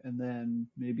know, and then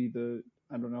maybe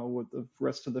I don't know what the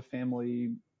rest of the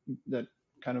family, that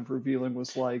kind of revealing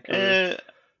was like?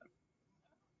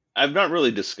 I've not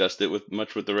really discussed it with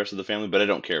the rest of the family, but I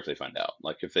don't care if they find out.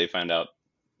 Like if they find out,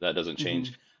 that doesn't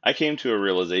change. I came to a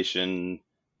realization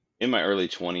in my early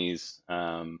 20s,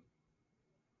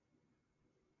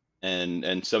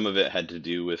 and some of it had to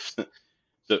do with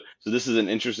so this is an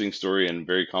interesting story and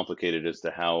very complicated as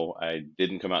to how I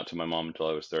didn't come out to my mom until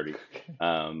I was 30.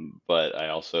 But I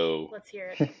also let's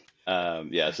hear it.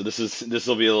 Yeah, so this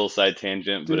will be a little side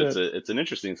tangent, but Do it. it's an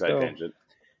interesting side Go. tangent,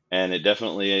 and it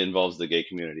definitely involves the gay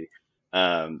community.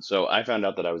 So I found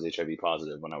out that I was HIV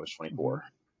positive when I was Hmm. 24,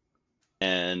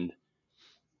 and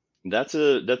that's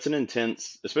an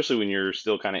intense, especially when you're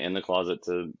still kind of in the closet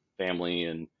to family,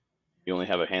 and you only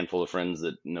have a handful of friends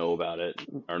that know about it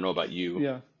or know about you.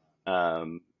 Yeah.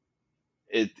 Um,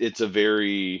 it's a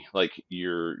very like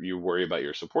you worry about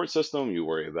your support system, you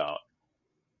worry about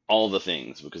all the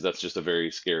things because that's just a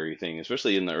very scary thing,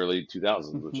 especially in the early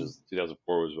 2000s, which Hmm. is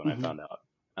 2004 was when I Hmm. found out.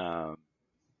 Um,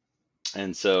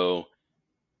 and so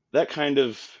that kind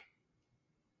of,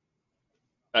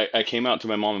 I came out to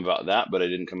my mom about that, but I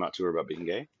didn't come out to her about being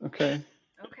gay. Okay.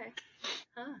 Okay.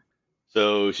 Huh.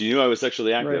 So she knew I was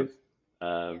sexually Right. active,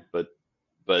 Yeah. but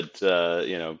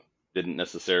didn't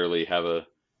necessarily have a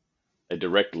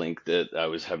direct link that I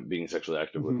was being sexually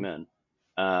active with Hmm. men.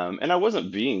 And I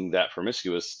wasn't being that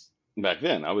promiscuous back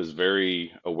then. I was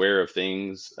very aware of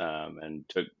things and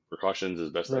took precautions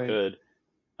as best I Right.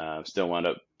 could. Still wound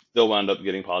up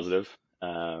getting positive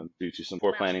due to some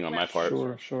poor planning on my Lapse in part. Sure.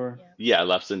 judgment. Sure. Yeah,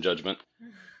 lapse in judgment.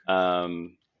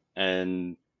 Um,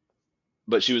 and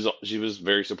but she was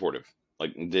very supportive.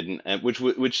 Like didn't and which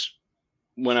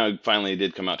when I finally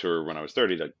did come out to her when I was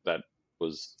 30, that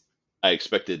was I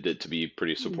expected it to be a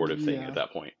pretty supportive thing at Yeah.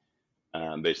 that point,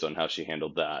 Yeah. based on how she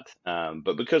handled that.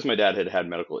 But because my dad had had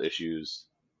medical issues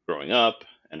growing up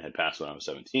and had passed when I was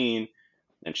 17,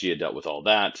 and she had dealt with all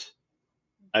that,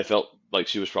 I felt like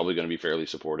she was probably going to be fairly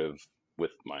supportive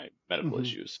with my medical Hmm.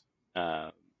 issues.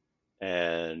 Um,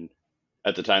 and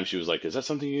at the time, she was like, "Is that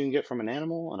something you can get from an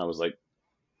animal?" And I was like,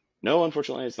 "No,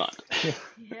 unfortunately, it's not." Yeah.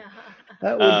 Yeah.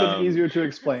 That would have been um, easier to That's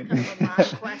explain. kind of a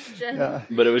mod question. Yeah.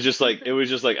 but it was just like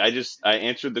I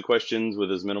answered the questions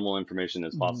with as minimal information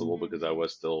as Hmm. possible because I Hmm.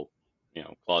 was still,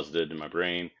 closeted in my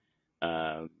brain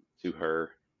to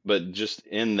her. But just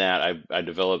in that, I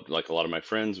developed like a lot of my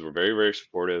friends were very very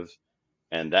supportive,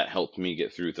 and that helped me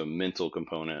get through the mental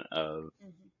component of Hmm.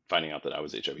 finding out that I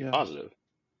was HIV Yeah. positive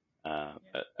Yeah.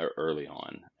 early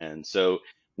on. And so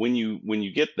when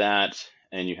you get that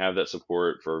and you have that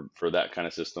support for that kind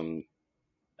of system,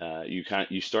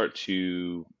 you start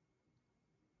to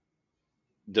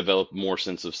develop more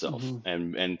sense of self,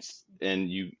 Hmm. and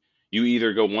you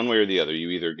either go one way or the other. You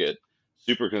either get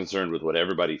super concerned with what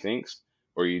everybody thinks,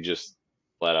 or you just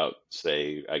flat out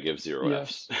say I give zero Yeah.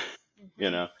 f's. you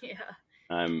Hmm. know Yeah.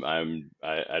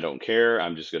 I don't care.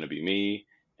 I'm just going to be me,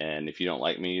 and if you don't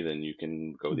like me, then you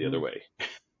can go the other Hmm. way.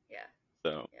 Yeah.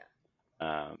 So Yeah.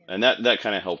 Yeah. and that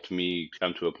kind of helped me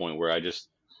come to a point where I just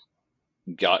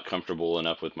got comfortable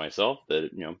enough with myself that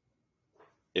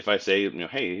if I say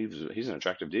hey, he's an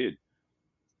attractive dude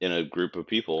in a group of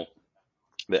people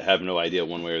that have no idea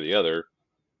one way or the other,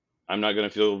 I'm not going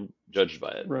to feel judged by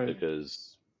it Right.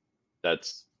 because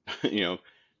that's, you know,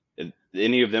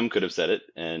 any of them could have said it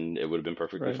and it would have been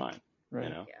perfectly Right. fine, you Right.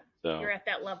 know? Yeah. So, You're at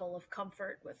that level of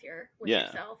comfort with yeah,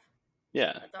 yourself.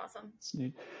 yeah. That's awesome. It's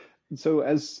neat. And so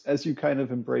as you kind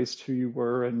of embraced who you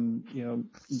were and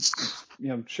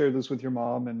shared this with your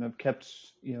mom and have kept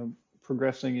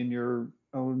progressing in your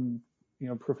own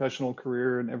professional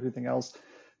career and everything else,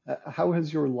 how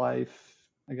has your life,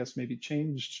 I guess, maybe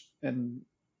changed? And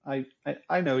I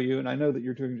know you and I know that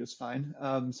you're doing just fine.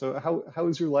 So how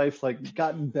has your life like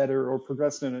gotten better or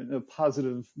progressed in a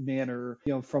positive manner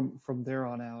from there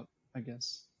on out, I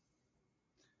guess?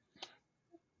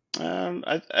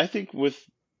 I think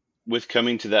with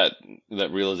coming to that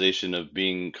realization of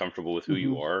being comfortable with who Hmm.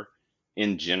 you are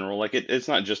in general, like it's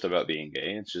not just about being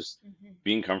gay, it's just Hmm.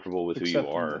 being comfortable with who you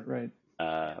Accepting are. that, right?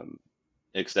 Yeah. Um,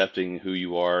 Accepting who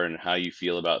you are and how you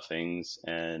feel about things,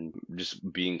 and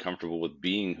just being comfortable with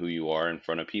being who you are in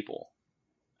front of people,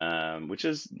 which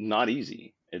is not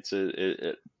easy. It's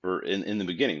for in the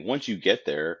beginning. Once you get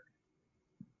there,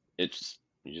 it's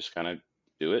you just kind of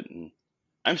do it. And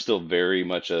I'm still very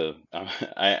much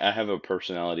I have a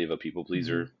personality of a people Hmm.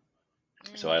 pleaser,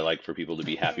 so I like for people to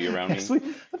be happy around Yes, me.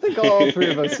 I think all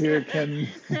three of us here can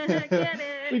Get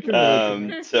we it. can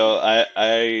relate to that. So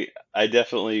I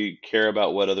definitely care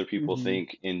about what other people Hmm.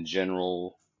 think in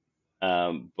general,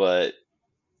 but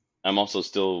I'm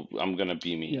gonna be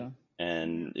Yeah, me.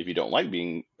 And Hmm. if you don't like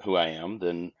being who I am,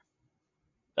 then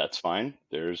that's fine.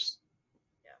 There's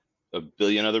Yeah. a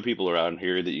billion other people around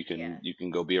here that you Yeah. can you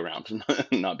can go be around,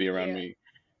 not be around Yeah. me.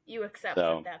 You accept that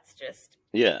So that's just,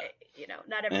 yeah,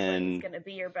 not everybody's and going to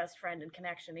be your best friend and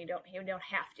connection. You don't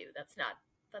have to. That's not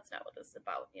what this is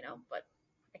about. But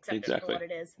accept it for exactly. what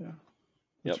it is. yeah, Yep.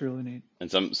 that's really neat.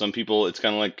 And some people, it's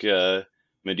kind of like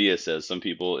Medea says. Some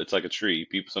people, it's like a tree.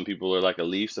 Some people are like a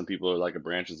leaf. Some people are like a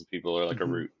branch, and some people are like a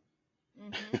Hmm. root.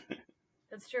 Hmm.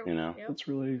 That's true. you know. Yep. That's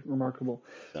really remarkable.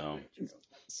 So Very true.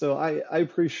 So I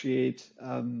appreciate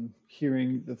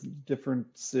hearing the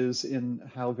differences in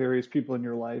how various people in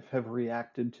your life have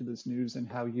reacted to this news and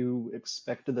how you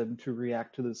expected them to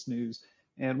react to this news.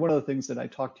 And one of the things that I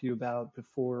talked to you about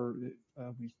before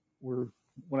we were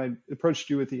when I approached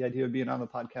you with the idea of being on the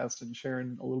podcast and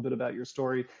sharing a little bit about your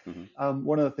story, mhm.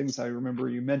 one of the things I remember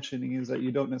you mentioning is that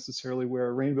you don't necessarily wear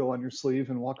a rainbow on your sleeve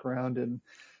and walk around in,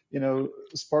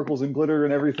 sparkles and glitter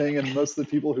and everything. And most of the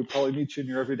people who probably meet you in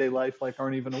your everyday life like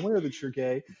aren't even aware that you're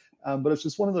gay. But it's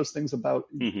just one of those things about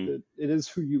Mhm. it is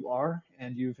who you are,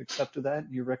 and you've accepted that.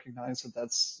 And you recognize that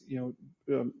that's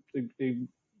a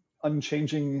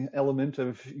unchanging element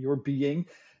of your being,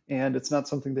 and it's not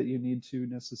something that you need to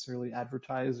necessarily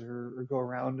advertise or go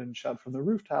around and shout from the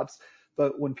rooftops.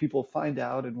 But when people find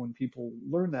out and when people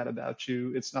learn that about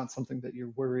you, it's not something that you're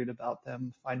worried about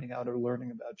them finding out or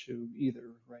learning about you either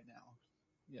right now.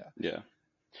 Yeah. Yeah.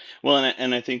 Well,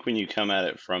 and I think when you come at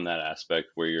it from that aspect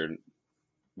where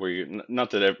you're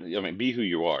not that I mean, be who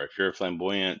you are. If you're a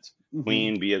flamboyant Hmm.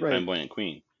 queen, be a Right. flamboyant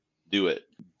queen. Do it.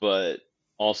 But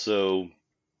also,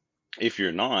 if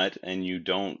you're not, and you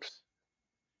don't,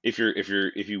 if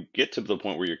you get to the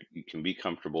point where you can be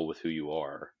comfortable with who you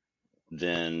are,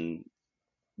 then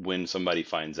when somebody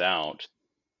finds out,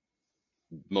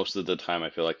 most of the time I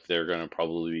feel like they're going to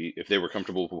probably, if they were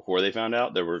comfortable before they found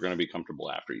out, they were going to be comfortable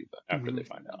after Hmm. they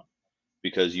find out,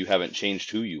 because you haven't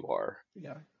changed who you are.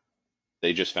 Yeah.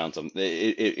 They just found something.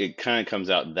 It kind of comes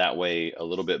out that way a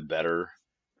little bit better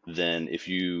than if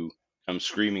you come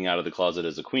screaming out of the closet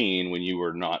as a queen when you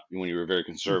were not, when you were very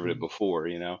conservative Hmm. before,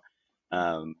 you know.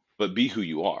 But be who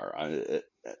you are.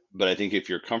 But I think if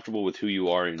you're comfortable with who you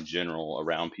are in general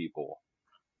around people,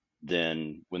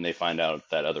 then when they find out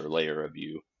that other layer of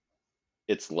you,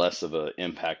 it's less of an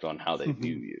impact on how they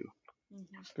view Hmm. you.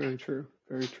 Mhm. Very true.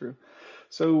 Very true.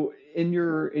 So in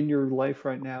your life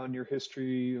right now, in your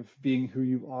history of being who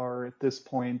you are at this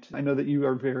point, I know that you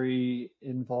are very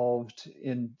involved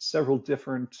in several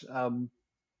different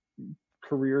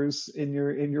careers in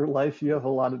your life. You have a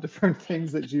lot of different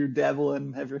things that you dabble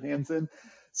in, have your hands in.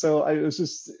 So I was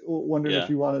just wondering if Yeah.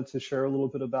 you wanted to share a little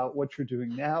bit about what you're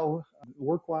doing now,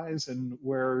 work-wise, and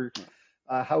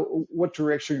what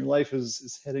direction your life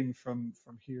is heading from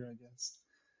here, I guess.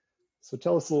 So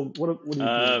tell us a little, what are you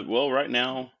doing? Well, right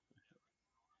now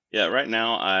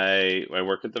I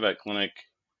work at the vet clinic,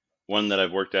 one that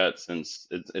I've worked at since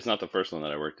it's not the first one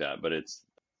that I worked at, but it's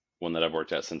one that I've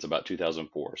worked at since about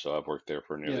 2004. So I've worked there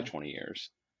for nearly Yeah. 20 years.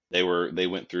 They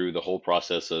went through the whole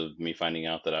process of me finding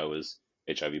out that I was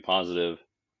HIV positive,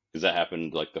 because that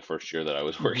happened like the first year that I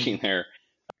was Hmm. working there.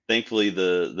 Thankfully,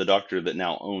 the doctor that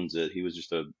now owns it, he was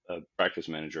just a practice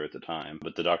manager at the time,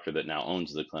 but the doctor that now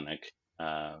owns the clinic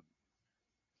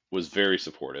was very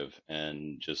supportive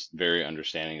and just very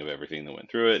understanding of everything that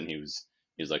went through it. And he was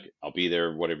like, "I'll be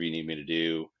there, whatever you need me to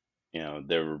do." You know,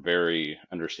 they were very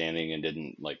understanding and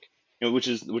didn't like, which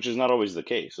is not always the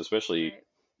case, especially Right.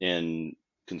 in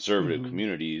conservative Hmm.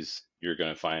 communities. You're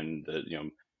going to find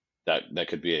that that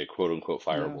could be a quote unquote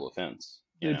Yeah. fireable offense.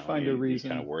 You They'd know, find a you kind of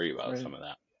reason, worry about right? some of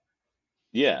that.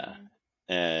 Yeah,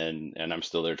 Mhm. and I'm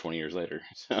still there 20 years later.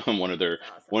 So I'm one of their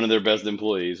That's awesome. one of their That's best great.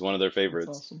 employees, one of their That's favorites.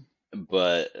 awesome.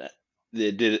 But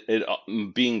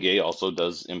being gay also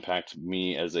does impact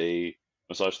me as a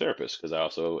massage therapist, because I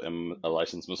also am a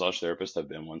licensed massage therapist. I've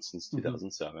been one since Hmm.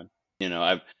 2007. You know,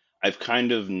 I've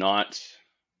kind of not,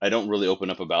 I don't really open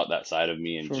up about that side of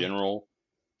me in Sure. general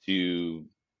to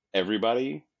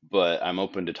everybody, but I'm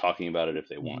open to talking about it if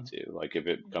they want Hmm. to. Like if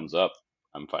it Mhm. comes up,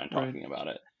 I'm fine Right. talking about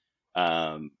it.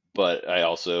 But I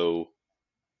also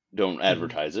don't Hmm.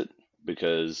 advertise it,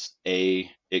 because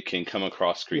it can come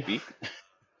across Yeah. creepy.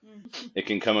 Mhm. It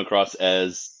can come across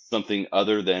as something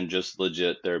other than just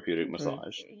legit therapeutic Right.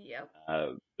 massage, Yep.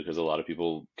 because a lot of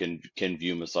people can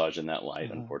view massage in that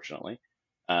light, Uh-huh. unfortunately.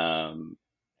 Um,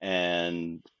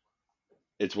 and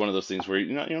it's one of those things where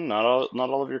not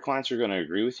all of your clients are going to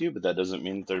agree with you, but that doesn't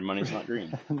mean that their money's not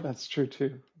green. That's true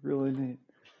too. Really neat.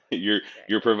 You're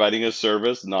Exactly. providing a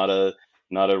service, not a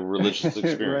religious Right.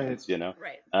 experience, you know.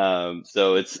 Right.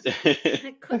 So it's And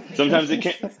it could be a sometimes it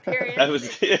can religious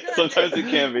experience if you're sometimes it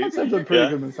can good. be, I've had some pretty yeah.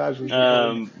 good massages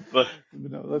before. But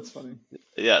No, that's funny.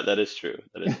 yeah, that is true.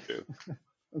 That is true.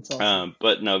 That's awesome.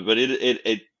 But no, but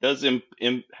it does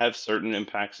have certain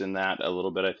impacts in that a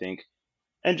little bit, I think.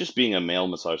 And just being a male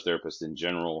massage therapist in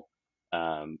general,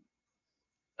 um,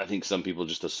 I think some people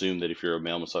just assume that if you're a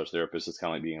male massage therapist, it's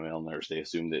kind of like being a male nurse. They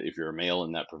assume that if you're a male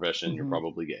in that profession, you're Hmm.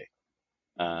 probably gay.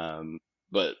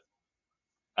 But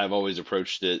I've always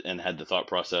approached it and had the thought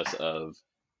process of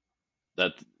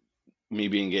that me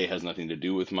being gay has nothing to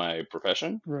do with my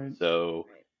profession. Right. So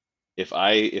Right.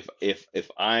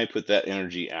 if I put that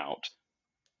energy out,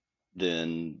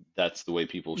 then that's the way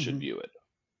people should Hmm. view it.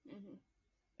 Hmm.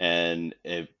 And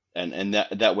if and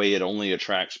that way it only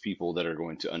attracts people that are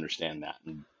going to understand that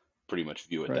and pretty much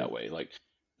view it Right. that way. Like,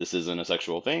 this isn't a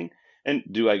sexual thing. And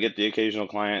do I get the occasional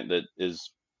client that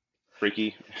is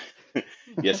freaky?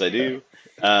 Yes, I do.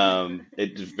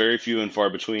 It's very few and far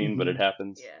between, but Hmm. it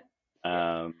happens. Yeah.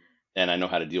 Yeah. Um, and I know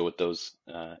how to deal with those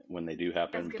when they do I was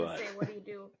happen. gonna But say, what do you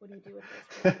do? What do you do with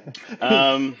those clients?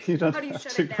 um, You don't How do you have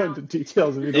shut to it go into down?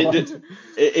 details if you don't it want de-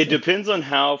 to. it depends on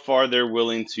how far they're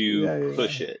willing to Yeah, yeah,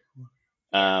 push it. Yeah.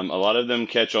 A lot of them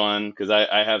catch on because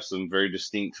I have some very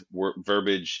distinct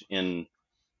verbiage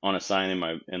on a sign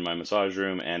in my massage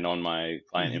room and on my yeah.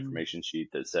 client information sheet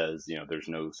that says, there's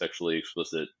no sexually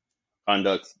explicit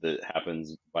conduct that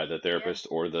happens by the Yeah. therapist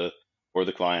or the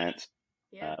client,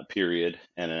 Yeah. period.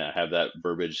 And I have that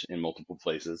verbiage in multiple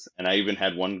places. And I even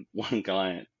had one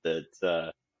client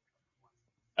that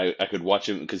I could watch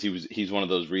him because he's one of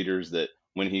those readers that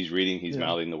when he's reading, he's Yeah.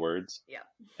 mouthing the words. Yeah.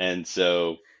 And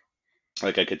so,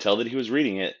 like, I could tell that he was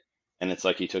reading it, and it's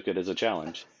like he took it as a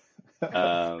challenge.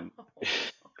 Um,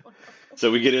 Oh,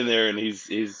 so we get in there, and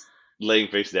he's laying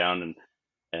face down,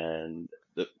 and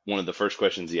one of the first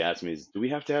questions he asked me is, "Do we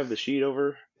have to have the sheet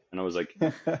over?" And I was like,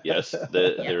 "Yes,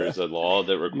 there is Yes. a law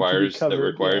that Need to be requires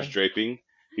covered. Yeah. draping."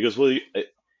 He goes, "Well,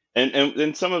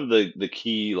 and some of the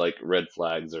key like red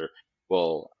flags are,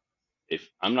 well, if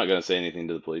I'm not going to say anything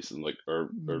to the police and like or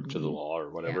to the Mhm. law or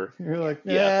Yeah. whatever, You're like,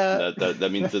 yeah, nah.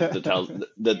 that means that the towel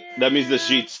that means Yeah. the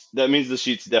sheet's The definitely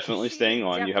sheet is staying on.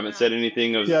 You definitely haven't said on.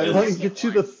 anything Here's Yeah, the let me as second get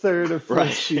you the one. third or fourth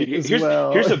right. sheet as Here's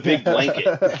well. here's a big blanket.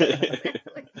 Exactly.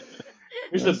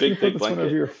 Here's I'm a just gonna big put thick this one over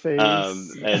blanket. your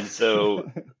face. And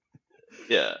so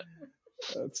yeah,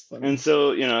 That's and funny.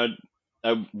 so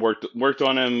I worked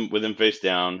on him with him face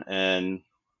down and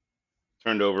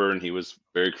turned over, and he was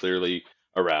very clearly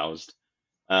aroused.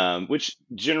 Which,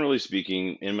 generally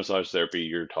speaking, in massage therapy,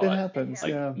 you're It taught. It happens,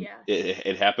 Like, happens. yeah. Yeah.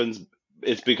 it happens.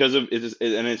 It's because of it is,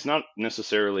 and it's not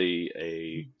necessarily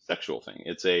a sexual thing.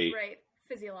 It's a Right.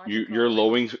 you're Physiological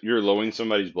and lowering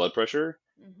somebody's blood pressure,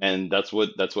 hmm and that's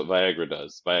what Viagra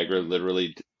does. Viagra hmm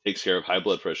literally takes care of high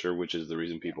blood pressure, which is the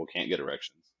reason Yeah. people can't get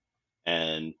erections.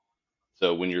 And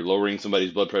so when you're lowering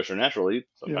somebody's blood pressure naturally, Yeah.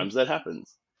 sometimes that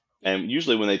happens. Yeah. And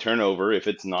usually when they turn over, if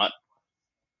it's not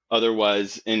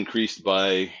otherwise increased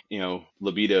by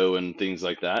libido and things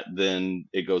like that, then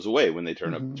it goes away when they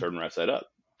Hmm. turn right side up.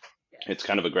 Yeah. It's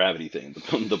kind of a gravity thing.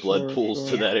 The blood Sure, pulls to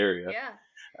sure. that Yeah. area. Yeah.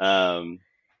 um,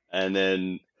 and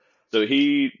then so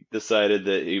he decided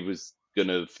that he was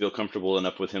gonna feel comfortable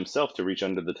enough with himself to reach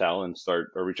under the towel and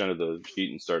start, or reach under the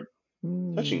sheet and start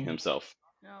touching Mm. himself.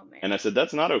 Oh And I man. said,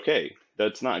 "That's not okay.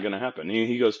 That's not Yeah. gonna happen."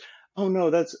 He goes, "Oh no,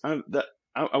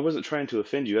 I wasn't trying to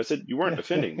offend you." I said, "You weren't Yeah,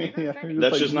 offending You're me. not yeah. offending You're just me.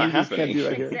 That's like, just not you just can't happening." do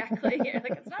that here. Exactly. You're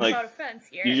like, it's not Like, about offense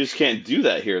you here. just can't do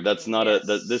that here. That's not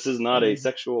Yes. this is not a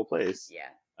sexual place. Yeah.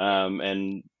 Yeah.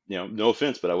 And no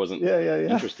offense, but I wasn't Yeah, yeah, yeah.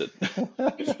 interested.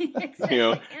 Exactly.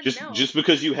 And no. Just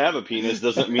because you have a penis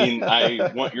doesn't mean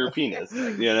I want your penis.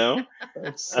 Exactly.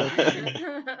 That's so funny.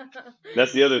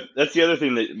 That's the other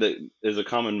thing that is a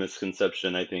common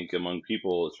misconception, I think, among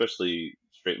people, especially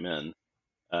straight men,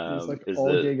 It's like is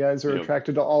all that gay guys are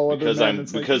attracted to all other men.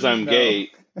 It's like, because I'm no.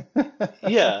 gay. Yeah,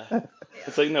 Yeah.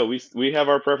 it's like, no, we have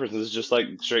our preferences just like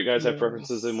straight guys have Yeah.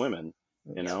 preferences in women.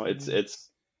 That's It's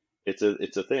funny.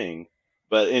 it's a thing.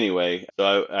 But anyway, so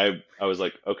I was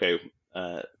like, okay.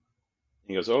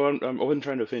 He goes, "Oh, I wasn't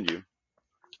trying to offend you." I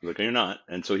was like, "No, you're not."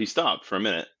 And so he stopped for a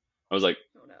minute. I was like,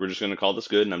 Oh no. "We're just going to call this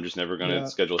good, and I'm just never going to Yeah.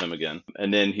 schedule him again."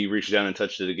 And then he reached down and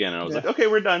touched it again, and I was like, Yeah. "Okay,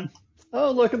 we're done."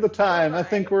 Oh, look at the time. I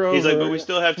think we're He's like, over. "But we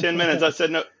still have 10 minutes." I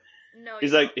said, "No." No.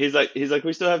 He's like,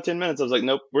 "We still have 10 minutes." I was like,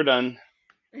 "Nope, we're done.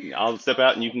 I'll step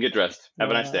out and you can get dressed. Have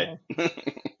a nice day." Wow.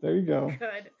 There you go.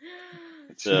 Good.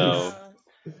 So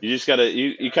Jeez. you just gotta,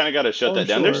 you kind of gotta shut Oh, that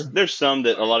down. sure. There's some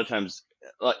that a course. lot of times,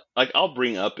 like I'll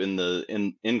bring up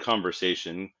in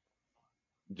conversation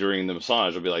during the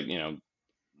massage. I'll be like,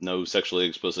 no sexually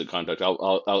explicit contact.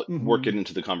 I'll work it Hmm.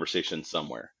 into the conversation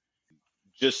somewhere,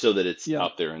 just so that it's Yeah.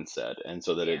 out there and said, and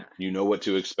so that Yeah. you know what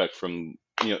to expect from,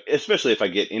 especially if I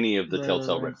get any of the Right,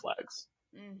 telltale right, red flags.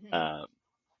 Mm-hmm.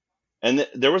 And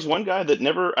there was one guy that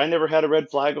I never had a red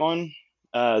flag on.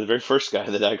 The very first guy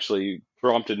that actually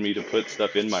prompted me to put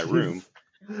stuff in my room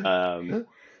um,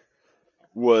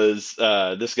 was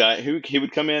this guy who he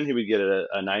would come in. He would get a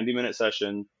 90-minute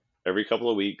session every couple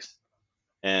of weeks,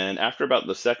 and after about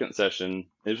the second session,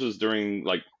 this was during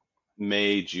like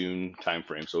May, June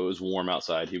timeframe, so it was warm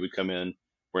outside. He would come in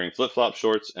wearing flip-flop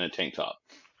shorts and a tank top.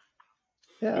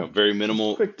 Yeah. very Just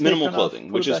minimal quick take minimal on off,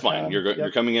 clothing, put which it is back fine. on. You're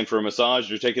Yep. coming in for a massage,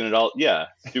 you're taking it all. Yeah,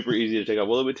 super easy to take off.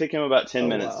 Well, it would take him about 10 Oh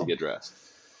minutes to wow. get dressed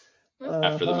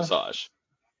after the Uh-huh. massage.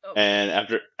 Oh, And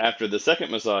after the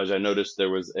second massage, I noticed there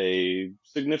was a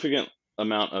significant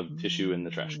amount of tissue in the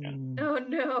trash can. oh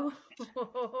no.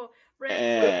 Red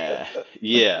flag. Eh,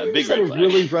 yeah, big He's got red a flag.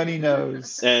 really runny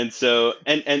nose. And so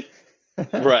and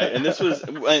right, and that's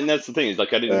the thing is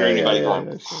like I didn't hear anybody go,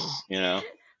 Yeah, sure. you know,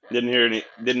 didn't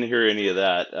hear any of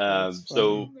that. That's Oh So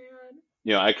funny.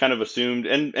 man. I kind of assumed,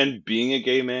 and being a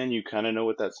gay man, you kind of know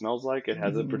what that smells like. It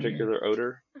has a Mhm. particular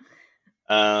odor,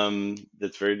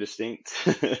 that's very distinct.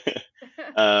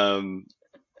 um,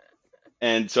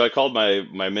 and so I called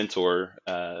my mentor,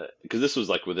 because this was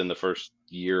like within the first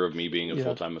year of me being a Yeah,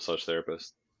 full-time massage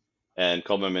therapist, and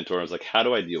called my mentor. I was like, "How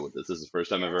do I deal with this? This is the first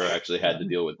time I've Yeah. ever actually had yeah. to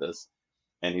deal with this."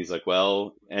 And he's like,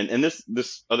 "Well," and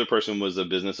this other person was a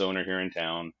business owner here in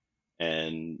town,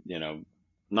 and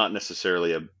not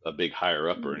necessarily a big higher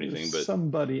up or anything, There's but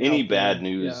somebody any out bad there.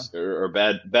 Yeah. news or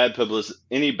bad publicity,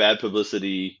 any bad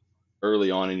publicity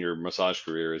early on in your massage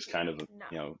career is kind of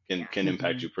Not. can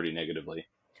impact hmm you pretty negatively.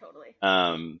 Totally.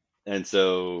 And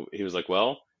so he was like,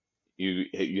 "Well,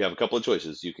 you have a couple of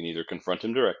choices. You can either confront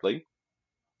him directly,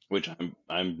 which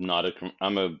I'm not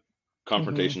I'm a hmm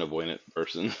confrontation avoidant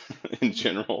person in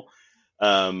general,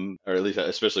 or at least I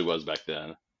especially was back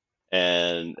then."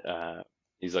 And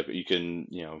he's like, "You can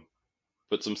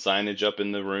put some signage up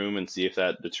in the room and see if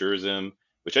that deters him,"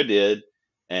 which I did,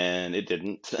 and it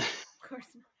didn't. Of course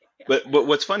not. Yeah. But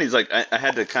what's funny is like I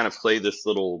had to kind of play this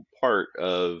little part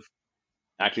of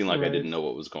acting like I Right. didn't know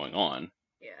what was going on,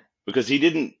 Yeah. because he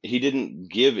didn't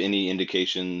give any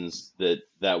indications that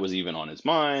that was even on his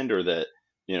mind, or that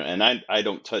and I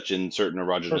don't touch in certain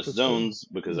erogenous Purposely. zones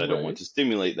because I don't want Right. to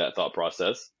stimulate that thought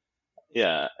process.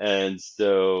 Yeah, and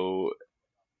so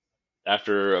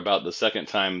after about the second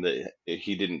time that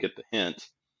he didn't get the hint,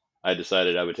 I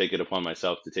decided I would take it upon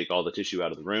myself to take all the tissue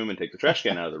out of the room and take the trash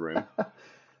can out of the room.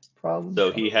 Problem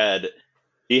So he solved.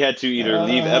 had to either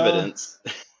leave Uh-huh. evidence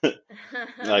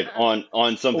like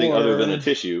on something other than a Or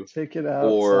tissue, take it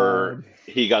or outside.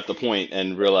 he got the point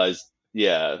and realized,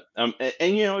 yeah. And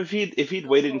if he'd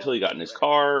waited until he got in his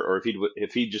car, or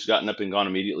if he'd just gotten up and gone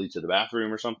immediately to the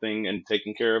bathroom or something and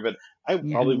taken care of it, I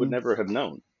probably would hmm never have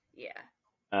known, Yeah.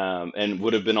 and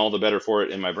would have been all the better for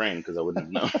it in my brain because I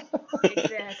wouldn't have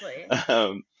Exactly.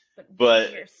 known. But being But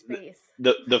in your space.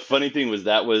 the funny thing was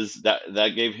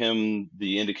that gave him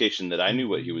the indication that I knew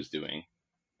what he hmm was doing,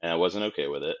 and I wasn't okay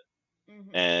with it.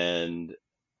 Mm-hmm. And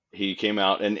he came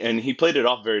out and he played it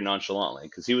off very nonchalantly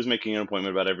because he was making an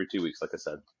appointment about every 2 weeks, like I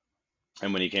said.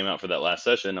 And when he came out for that last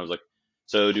session, I was like,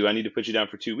 "So do I need to put you down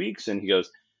for 2 weeks?" And he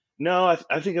goes, "No,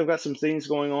 I think I've got some things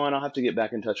going on. I'll have to get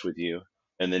back in touch with you."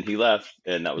 And then he left,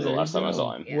 and that was the There you last time I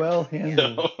saw go. him. Yeah. Well Yeah.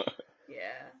 handled. So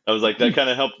Yeah. I was like, that kind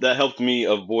of helped. That helped me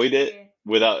avoid it Yeah.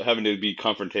 without having to be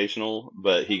confrontational.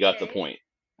 But That's he got the okay. point.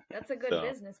 That's a good So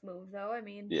business move, though. I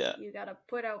mean, yeah, you gotta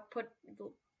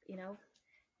you know,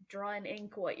 draw in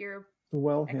ink what your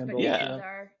Well handled. expectations yeah,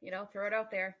 are. Throw it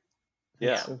out there.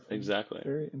 That's yeah, so funny. exactly.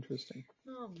 Very interesting.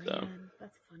 Oh So man,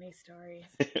 that's funny stories.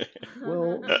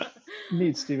 Well,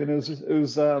 neat, Stephen. It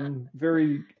was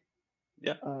very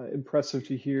yeah, impressive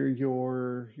to hear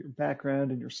your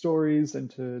background and your stories, and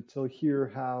to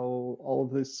hear how all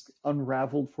of this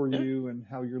unraveled for yeah, you and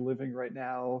how you're living right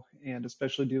now, and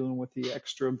especially dealing with the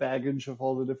extra baggage of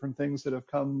all the different things that have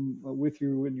come with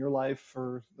you in your life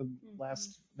for the Mhm.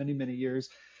 last many, many years.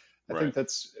 I think right.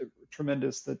 that's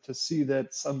tremendous that to see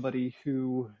that somebody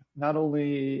who not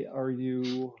only are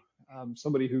you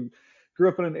somebody who grew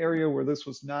up in an area where this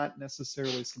was not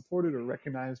necessarily supported or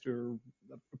recognized or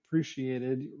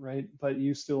appreciated, right? But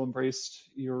you still embraced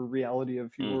your reality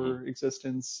of Hmm. your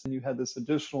existence, and you had this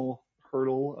additional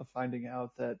hurdle of finding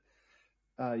out that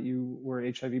you were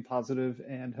HIV positive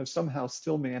and have somehow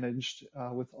still managed,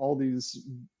 with all these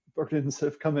burdens that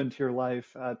have come into your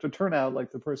life, to turn out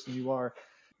like the person you are.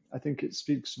 I think it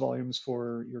speaks volumes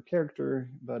for your character,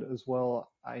 but as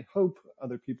well, I hope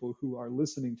other people who are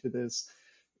listening to this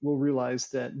will realize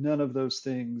that none of those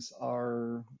things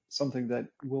are something that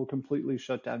will completely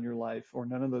shut down your life, or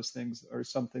none of those things are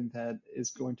something that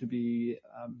is going to be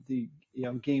the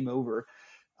game over.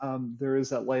 There is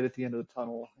that light at the end of the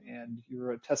tunnel, and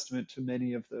you're a testament to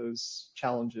many of those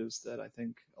challenges that I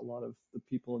think a lot of the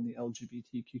people in the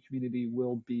LGBTQ community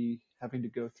will be having to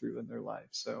go through in their life.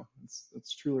 So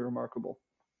it's truly remarkable.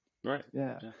 Right.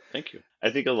 Yeah. Yeah. Thank you.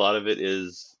 I think a lot of it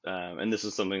is, and this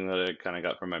is something that I kind of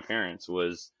got from my parents,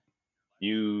 was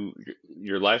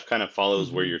your life kind of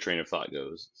follows where hmm your train of thought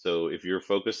goes. So if you're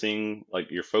focusing,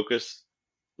 like your focus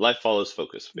life follows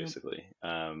focus, Yep. basically.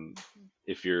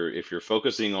 If you're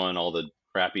focusing on all the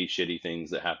crappy, shitty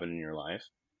things that happen in your life,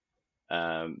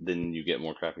 then you get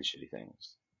more crappy, shitty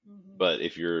things. But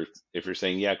if you're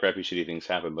saying, yeah, crappy, shitty things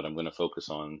happen, but I'm going to focus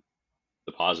on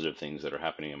the positive things that are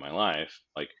happening in my life,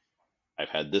 like I've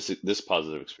had this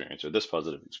positive experience or this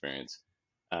positive experience,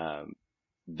 um,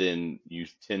 then you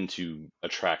tend to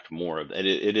attract more of it.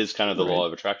 It is kind of the law Right.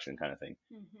 of attraction kind of thing.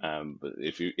 But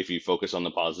if you focus on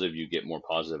the positive, you get more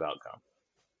positive outcome.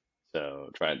 So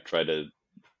try to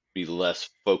be less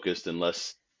focused and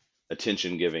less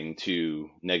attention giving to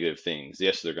negative things.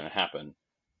 Yes, they're going to happen,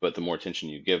 but the more attention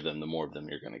you give them, the more of them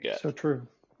you're going to get. So true.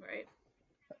 Right.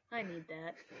 I need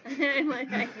that. I'm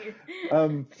like, I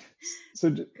need So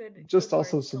just good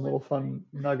also words to some live little by. fun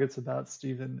nuggets about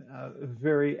Stephen. A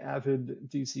very avid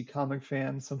DC comic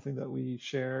fan, something that we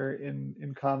share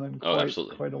in common Oh,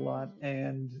 absolutely. quite a lot.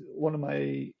 And one of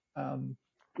my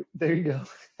there you go.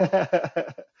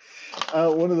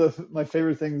 One of my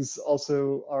favorite things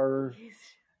also are,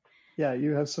 yeah,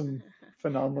 you have some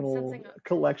phenomenal Sensing up.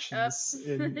 collections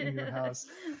in your house.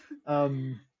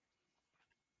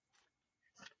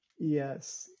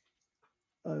 Yes,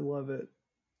 I love it.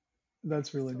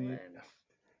 That's really neat.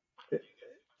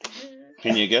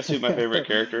 Can you guess who my favorite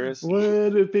character is?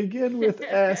 Would it begin with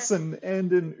S and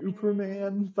end in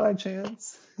Uperman by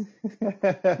chance?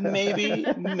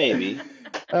 Maybe.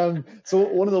 So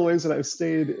one of the ways that I've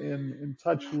stayed in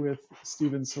touch with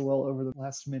Steven so well over the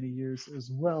last many years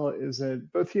as well is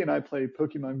that both he and I play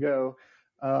Pokemon Go,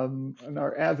 and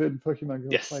are avid Pokemon Go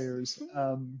Yes. players.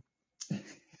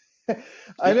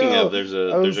 I Speaking know. of, there's I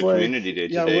a was like, community day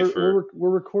yeah, today we're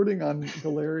recording on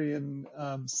Galarian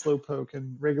Slowpoke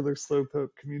and regular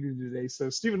Slowpoke community today. So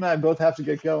Steve and I both have to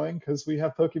get going because we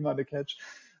have Pokemon to catch.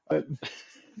 But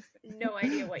No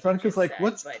idea what you Veronica's just like, said,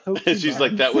 what's but Pokemon? She's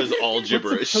like, that was all What's a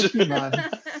gibberish. Pokemon?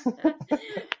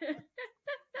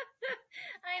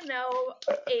 I know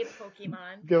a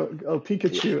Pokemon.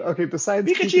 Pikachu. Okay,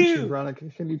 besides Pikachu! Veronica,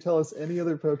 can you tell us any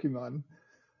other Pokemon?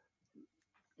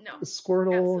 No.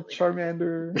 Squirtle, Absolutely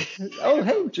Charmander. Oh,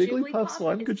 hey, Jigglypuff's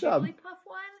one. Is Good job. Jigglypuff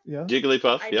one? Yeah.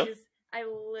 Jigglypuff, yep. I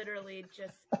literally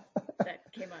just, that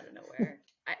came out of nowhere.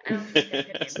 I don't think I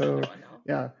could name So, another one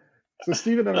though. yeah. So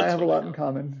Steven and I That's have a lot in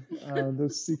funny. common.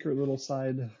 Those secret little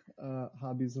side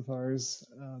hobbies of ours.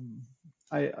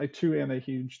 I too am a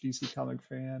huge DC comic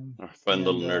fan. Our fun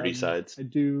little nerdy sides. I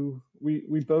do.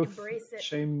 We both Embrace it.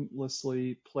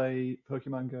 shamelessly play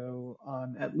Pokemon Go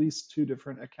on at least 2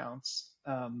 different accounts.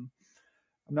 I'm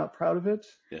not proud of it,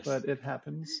 Yes. but it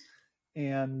happens.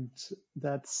 And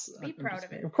that's. Be proud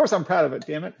of it. Of course, I'm proud of it.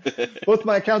 Damn it! Both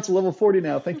my accounts are level 40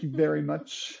 now. Thank you very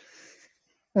much.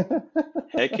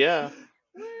 Heck yeah.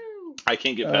 Woo! I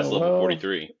can't get past level well,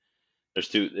 43. There's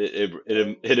two.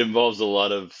 It involves a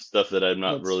lot of stuff that I'm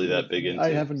not really that big into.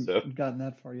 I haven't so. gotten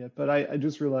that far yet, but I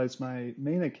just realized my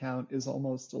main account is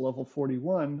almost a level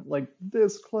 41, like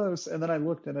this close, and then I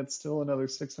looked and it's still another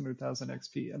 600,000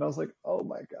 XP, and I was like, oh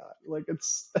my god, like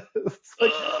it's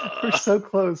like we're so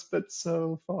close but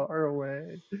so far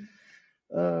away.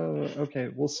 Okay,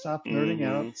 we'll stop nerding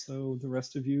out, so the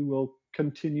rest of you will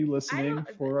continue listening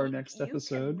for our next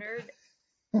episode.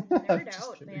 Nerd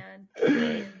out, man.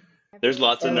 Right. There's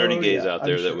lots of nerdy gays out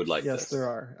there that would like yes, this. there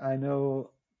are. I know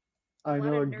a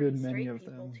good many of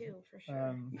them. Too, for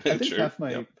sure. I think Sure, half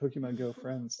my yep. Pokemon Go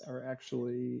friends are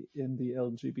actually in the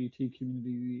LGBT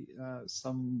community, on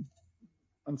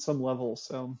some level.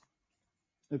 So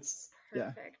it's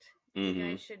Perfect. yeah.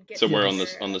 You guys should get Somewhere on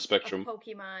together the spectrum. a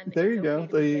Pokemon. There It's you go. Okay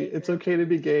to Be Gay It's group. okay to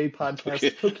be gay podcast Okay.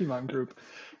 Pokemon group.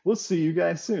 We'll see you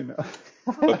guys soon.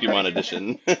 Pokemon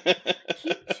edition.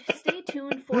 Stay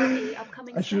tuned for the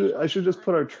upcoming. I should just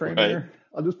put our trainer. Right.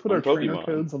 I'll just put On our trainer Pokemon.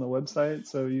 codes on the website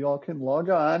so you all can log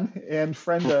on and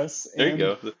friend us. There you and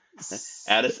go.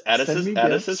 Add us send me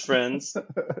as gifts. friends.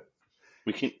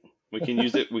 We can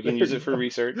use it. We can use it for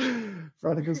research.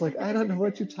 Veronica's like, I don't know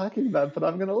what you're talking about, but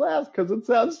I'm gonna laugh because it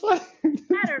sounds fun.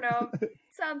 I don't know.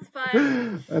 Sounds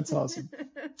fun. That's awesome.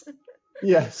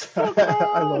 Yes,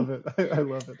 I love it. I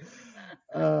love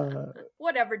it.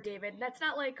 Whatever, David. That's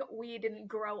not like we didn't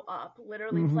grow up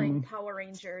literally playing Power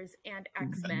Rangers and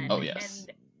X-Men Oh, yes.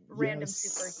 and random Yes.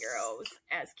 superheroes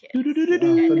as kids.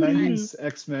 The 90s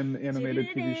X-Men animated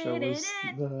TV show was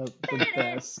the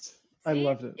best. I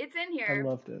loved it. It's in here. I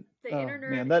loved it. The Oh inner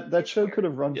nerd man, that is show here. could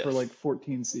have run for Yes. like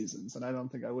 14 seasons, and I don't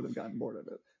think I would have gotten bored of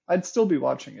it. I'd still be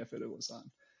watching if it was on.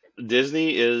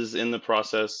 Disney is in the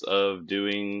process of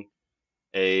doing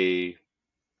a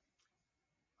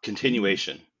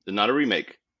continuation, not a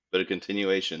remake, but a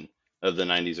continuation of the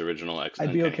 90s original X-Men.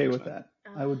 I'd be okay with X-Men.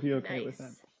 that. I would be okay with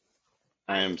Nice.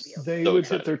 fine am to be okay. They so would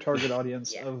hit their excited. target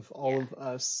audience Yeah. of all Yeah. of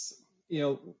us,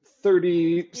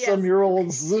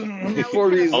 30-some-year-olds, Now we can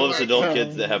 40s. All of us afford adult to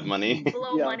kids that have money.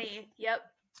 blow Yeah. money. Yep.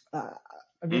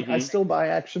 I mean, I hmm still buy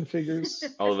action figures.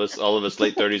 All of us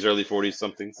late 30s, early 40s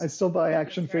somethings. I still buy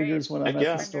action That's right. figures when I'm Heck at the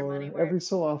yeah. Spend our money store where every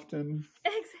so often.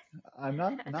 exactly. I'm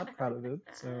not proud of it.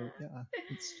 So yeah,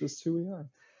 it's just who we are.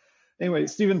 Anyway,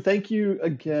 Stephen, thank you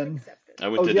again. Accepted. I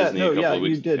went Oh to yeah, Disney a no, yeah, couple of you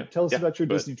weeks. did. Tell us Yeah, about your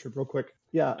go ahead. Disney trip real quick.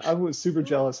 Yeah, I was super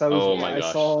jealous. I Oh my I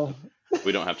gosh. saw.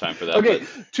 We don't have time for that, Okay,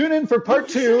 but tune in for part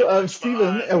 2 of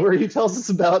Stephen, where he tells us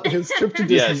about his trip to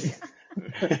Disney. yes.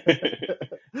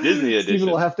 Disney Stephen,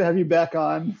 we'll edition. have to have you back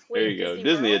on. There Wait, you go. Disney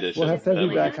Disney World? We'll edition. have to have you That would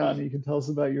be back Disneyland? on. fun. You can tell us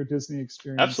about your Disney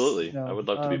experience. Absolutely. I would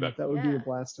love to be back. That would be a Yeah.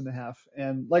 blast and a half.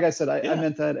 And like I said, I Yeah.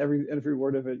 meant that every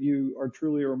word of it. You are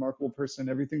truly a remarkable person.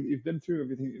 Everything that you've been through,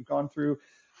 everything that you've gone through.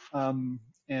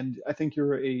 And I think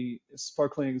you're a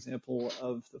sparkling example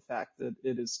of the fact that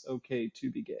it is okay to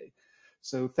be gay.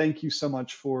 So thank you so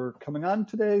much for coming on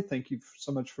today. Thank you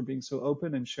so much for being so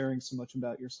open and sharing so much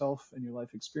about yourself and your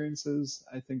life experiences.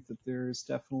 I think that there's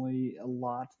definitely a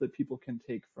lot that people can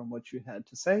take from what you had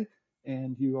to say,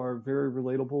 and you are very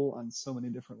relatable on so many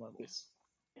different levels.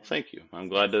 Thank you. I'm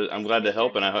Nice glad to meet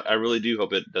help, and you. I really do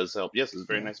hope it does help. Yes, it's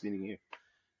very Yeah, nice meeting you.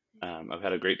 I've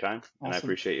had a great time, and I awesome.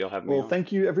 appreciate y'all having me Well, on.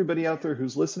 thank you everybody out there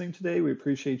who's listening today. We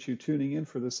appreciate you tuning in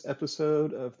for this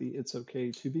episode of the It's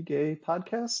Okay to Be Gay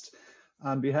podcast.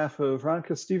 On behalf of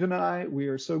Veronica, Stephen, and I, we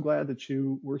are so glad that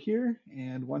you were here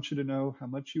and want you to know how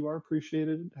much you are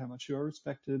appreciated, how much you are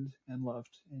respected and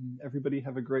loved. And everybody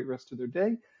have a great rest of their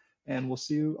day, and we'll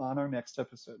see you on our next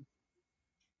episode.